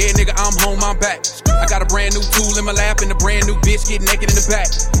 Yeah, nigga, I'm home, I'm back. I got a brand new tool in my lap and a brand new bitch getting naked in the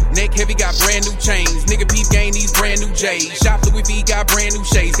back. Neck heavy, got brand new chains. Nigga peep game, these brand new J's. Shop Louis V, got brand new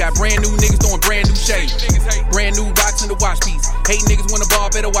shades. Got brand new niggas throwing brand new shades. Brand new rocks in the watch piece. Hate niggas wanna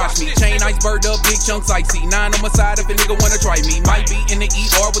ball, better watch me. Chain iceberg up, big chunks icy. 9 on my side if a nigga wanna try me. Might be in the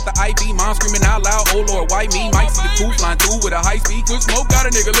ER with the IV. Mom screaming out loud, oh Lord, why me? Might see the coupe flying through with a high speed. Good smoke, got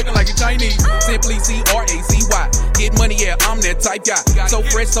a nigga looking like a Chinese. Simply C-R-A-C-Y. Get money, yeah, I'm that type guy. So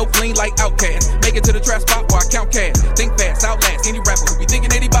fresh, so clean like Outkast. Make it to the trap spot where I count cash. Think fast, outlast any rapper who be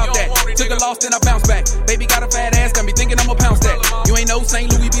thinking that he bout that. Took a loss, then I bounce back. Baby got a fat ass, got me thinking I'ma pounce that. You ain't no St.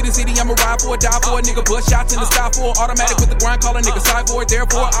 Louis be the city, I'ma ride for a die for a nigga. Bust shots in the sky for automatic with the grind, call a nigga cyborg.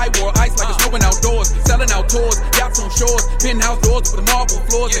 Therefore, I wore ice like it's snowing outdoors. Selling out tours, yachts on shores, penthouse doors with the marble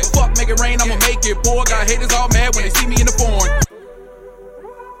floors. If fuck make it rain, I'ma make it pour. Got haters all mad when they see me in the foreign.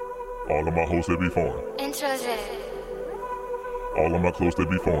 All of my hoes they be foreign. Introje. All of my clothes they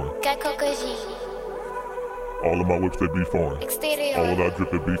be foreign. Quer cocodinho. All of my whips, they be foreign. Exterior. All of that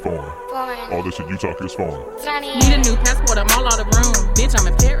drip, it be foreign. Foreign. All the shit you talk is foreign. Need a new passport, I'm all out of room. Bitch, I'm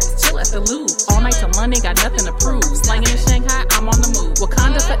in Paris, chill at the Louvre. All night to London, got nothing to prove. Slanging in Shanghai, I'm on the move.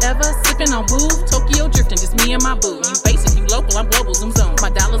 Wakanda forever, sipping on boo. Tokyo drifting, just me and my boo. You basic, you local, I'm global, zoom zoom. My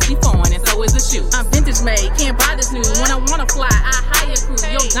dollars be foreign, and so is the shoe. I'm vintage made, can't buy this new. When I wanna fly, I hire crew.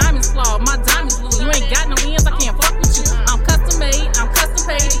 Your diamonds flawed, my diamonds blue. You ain't got no ends, I can't fuck with you. I'm custom made, I'm custom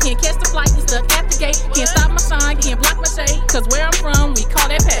paid. You can't catch the flight, you stuck at the gate. Can't stop my shine, can't block my shade. Cause where I'm from, we call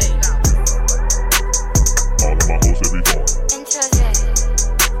that pay. All of my hoes, they be foreign.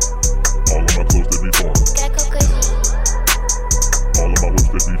 All of my clothes, they be foreign. All of my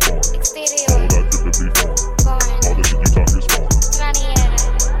whips, they be foreign.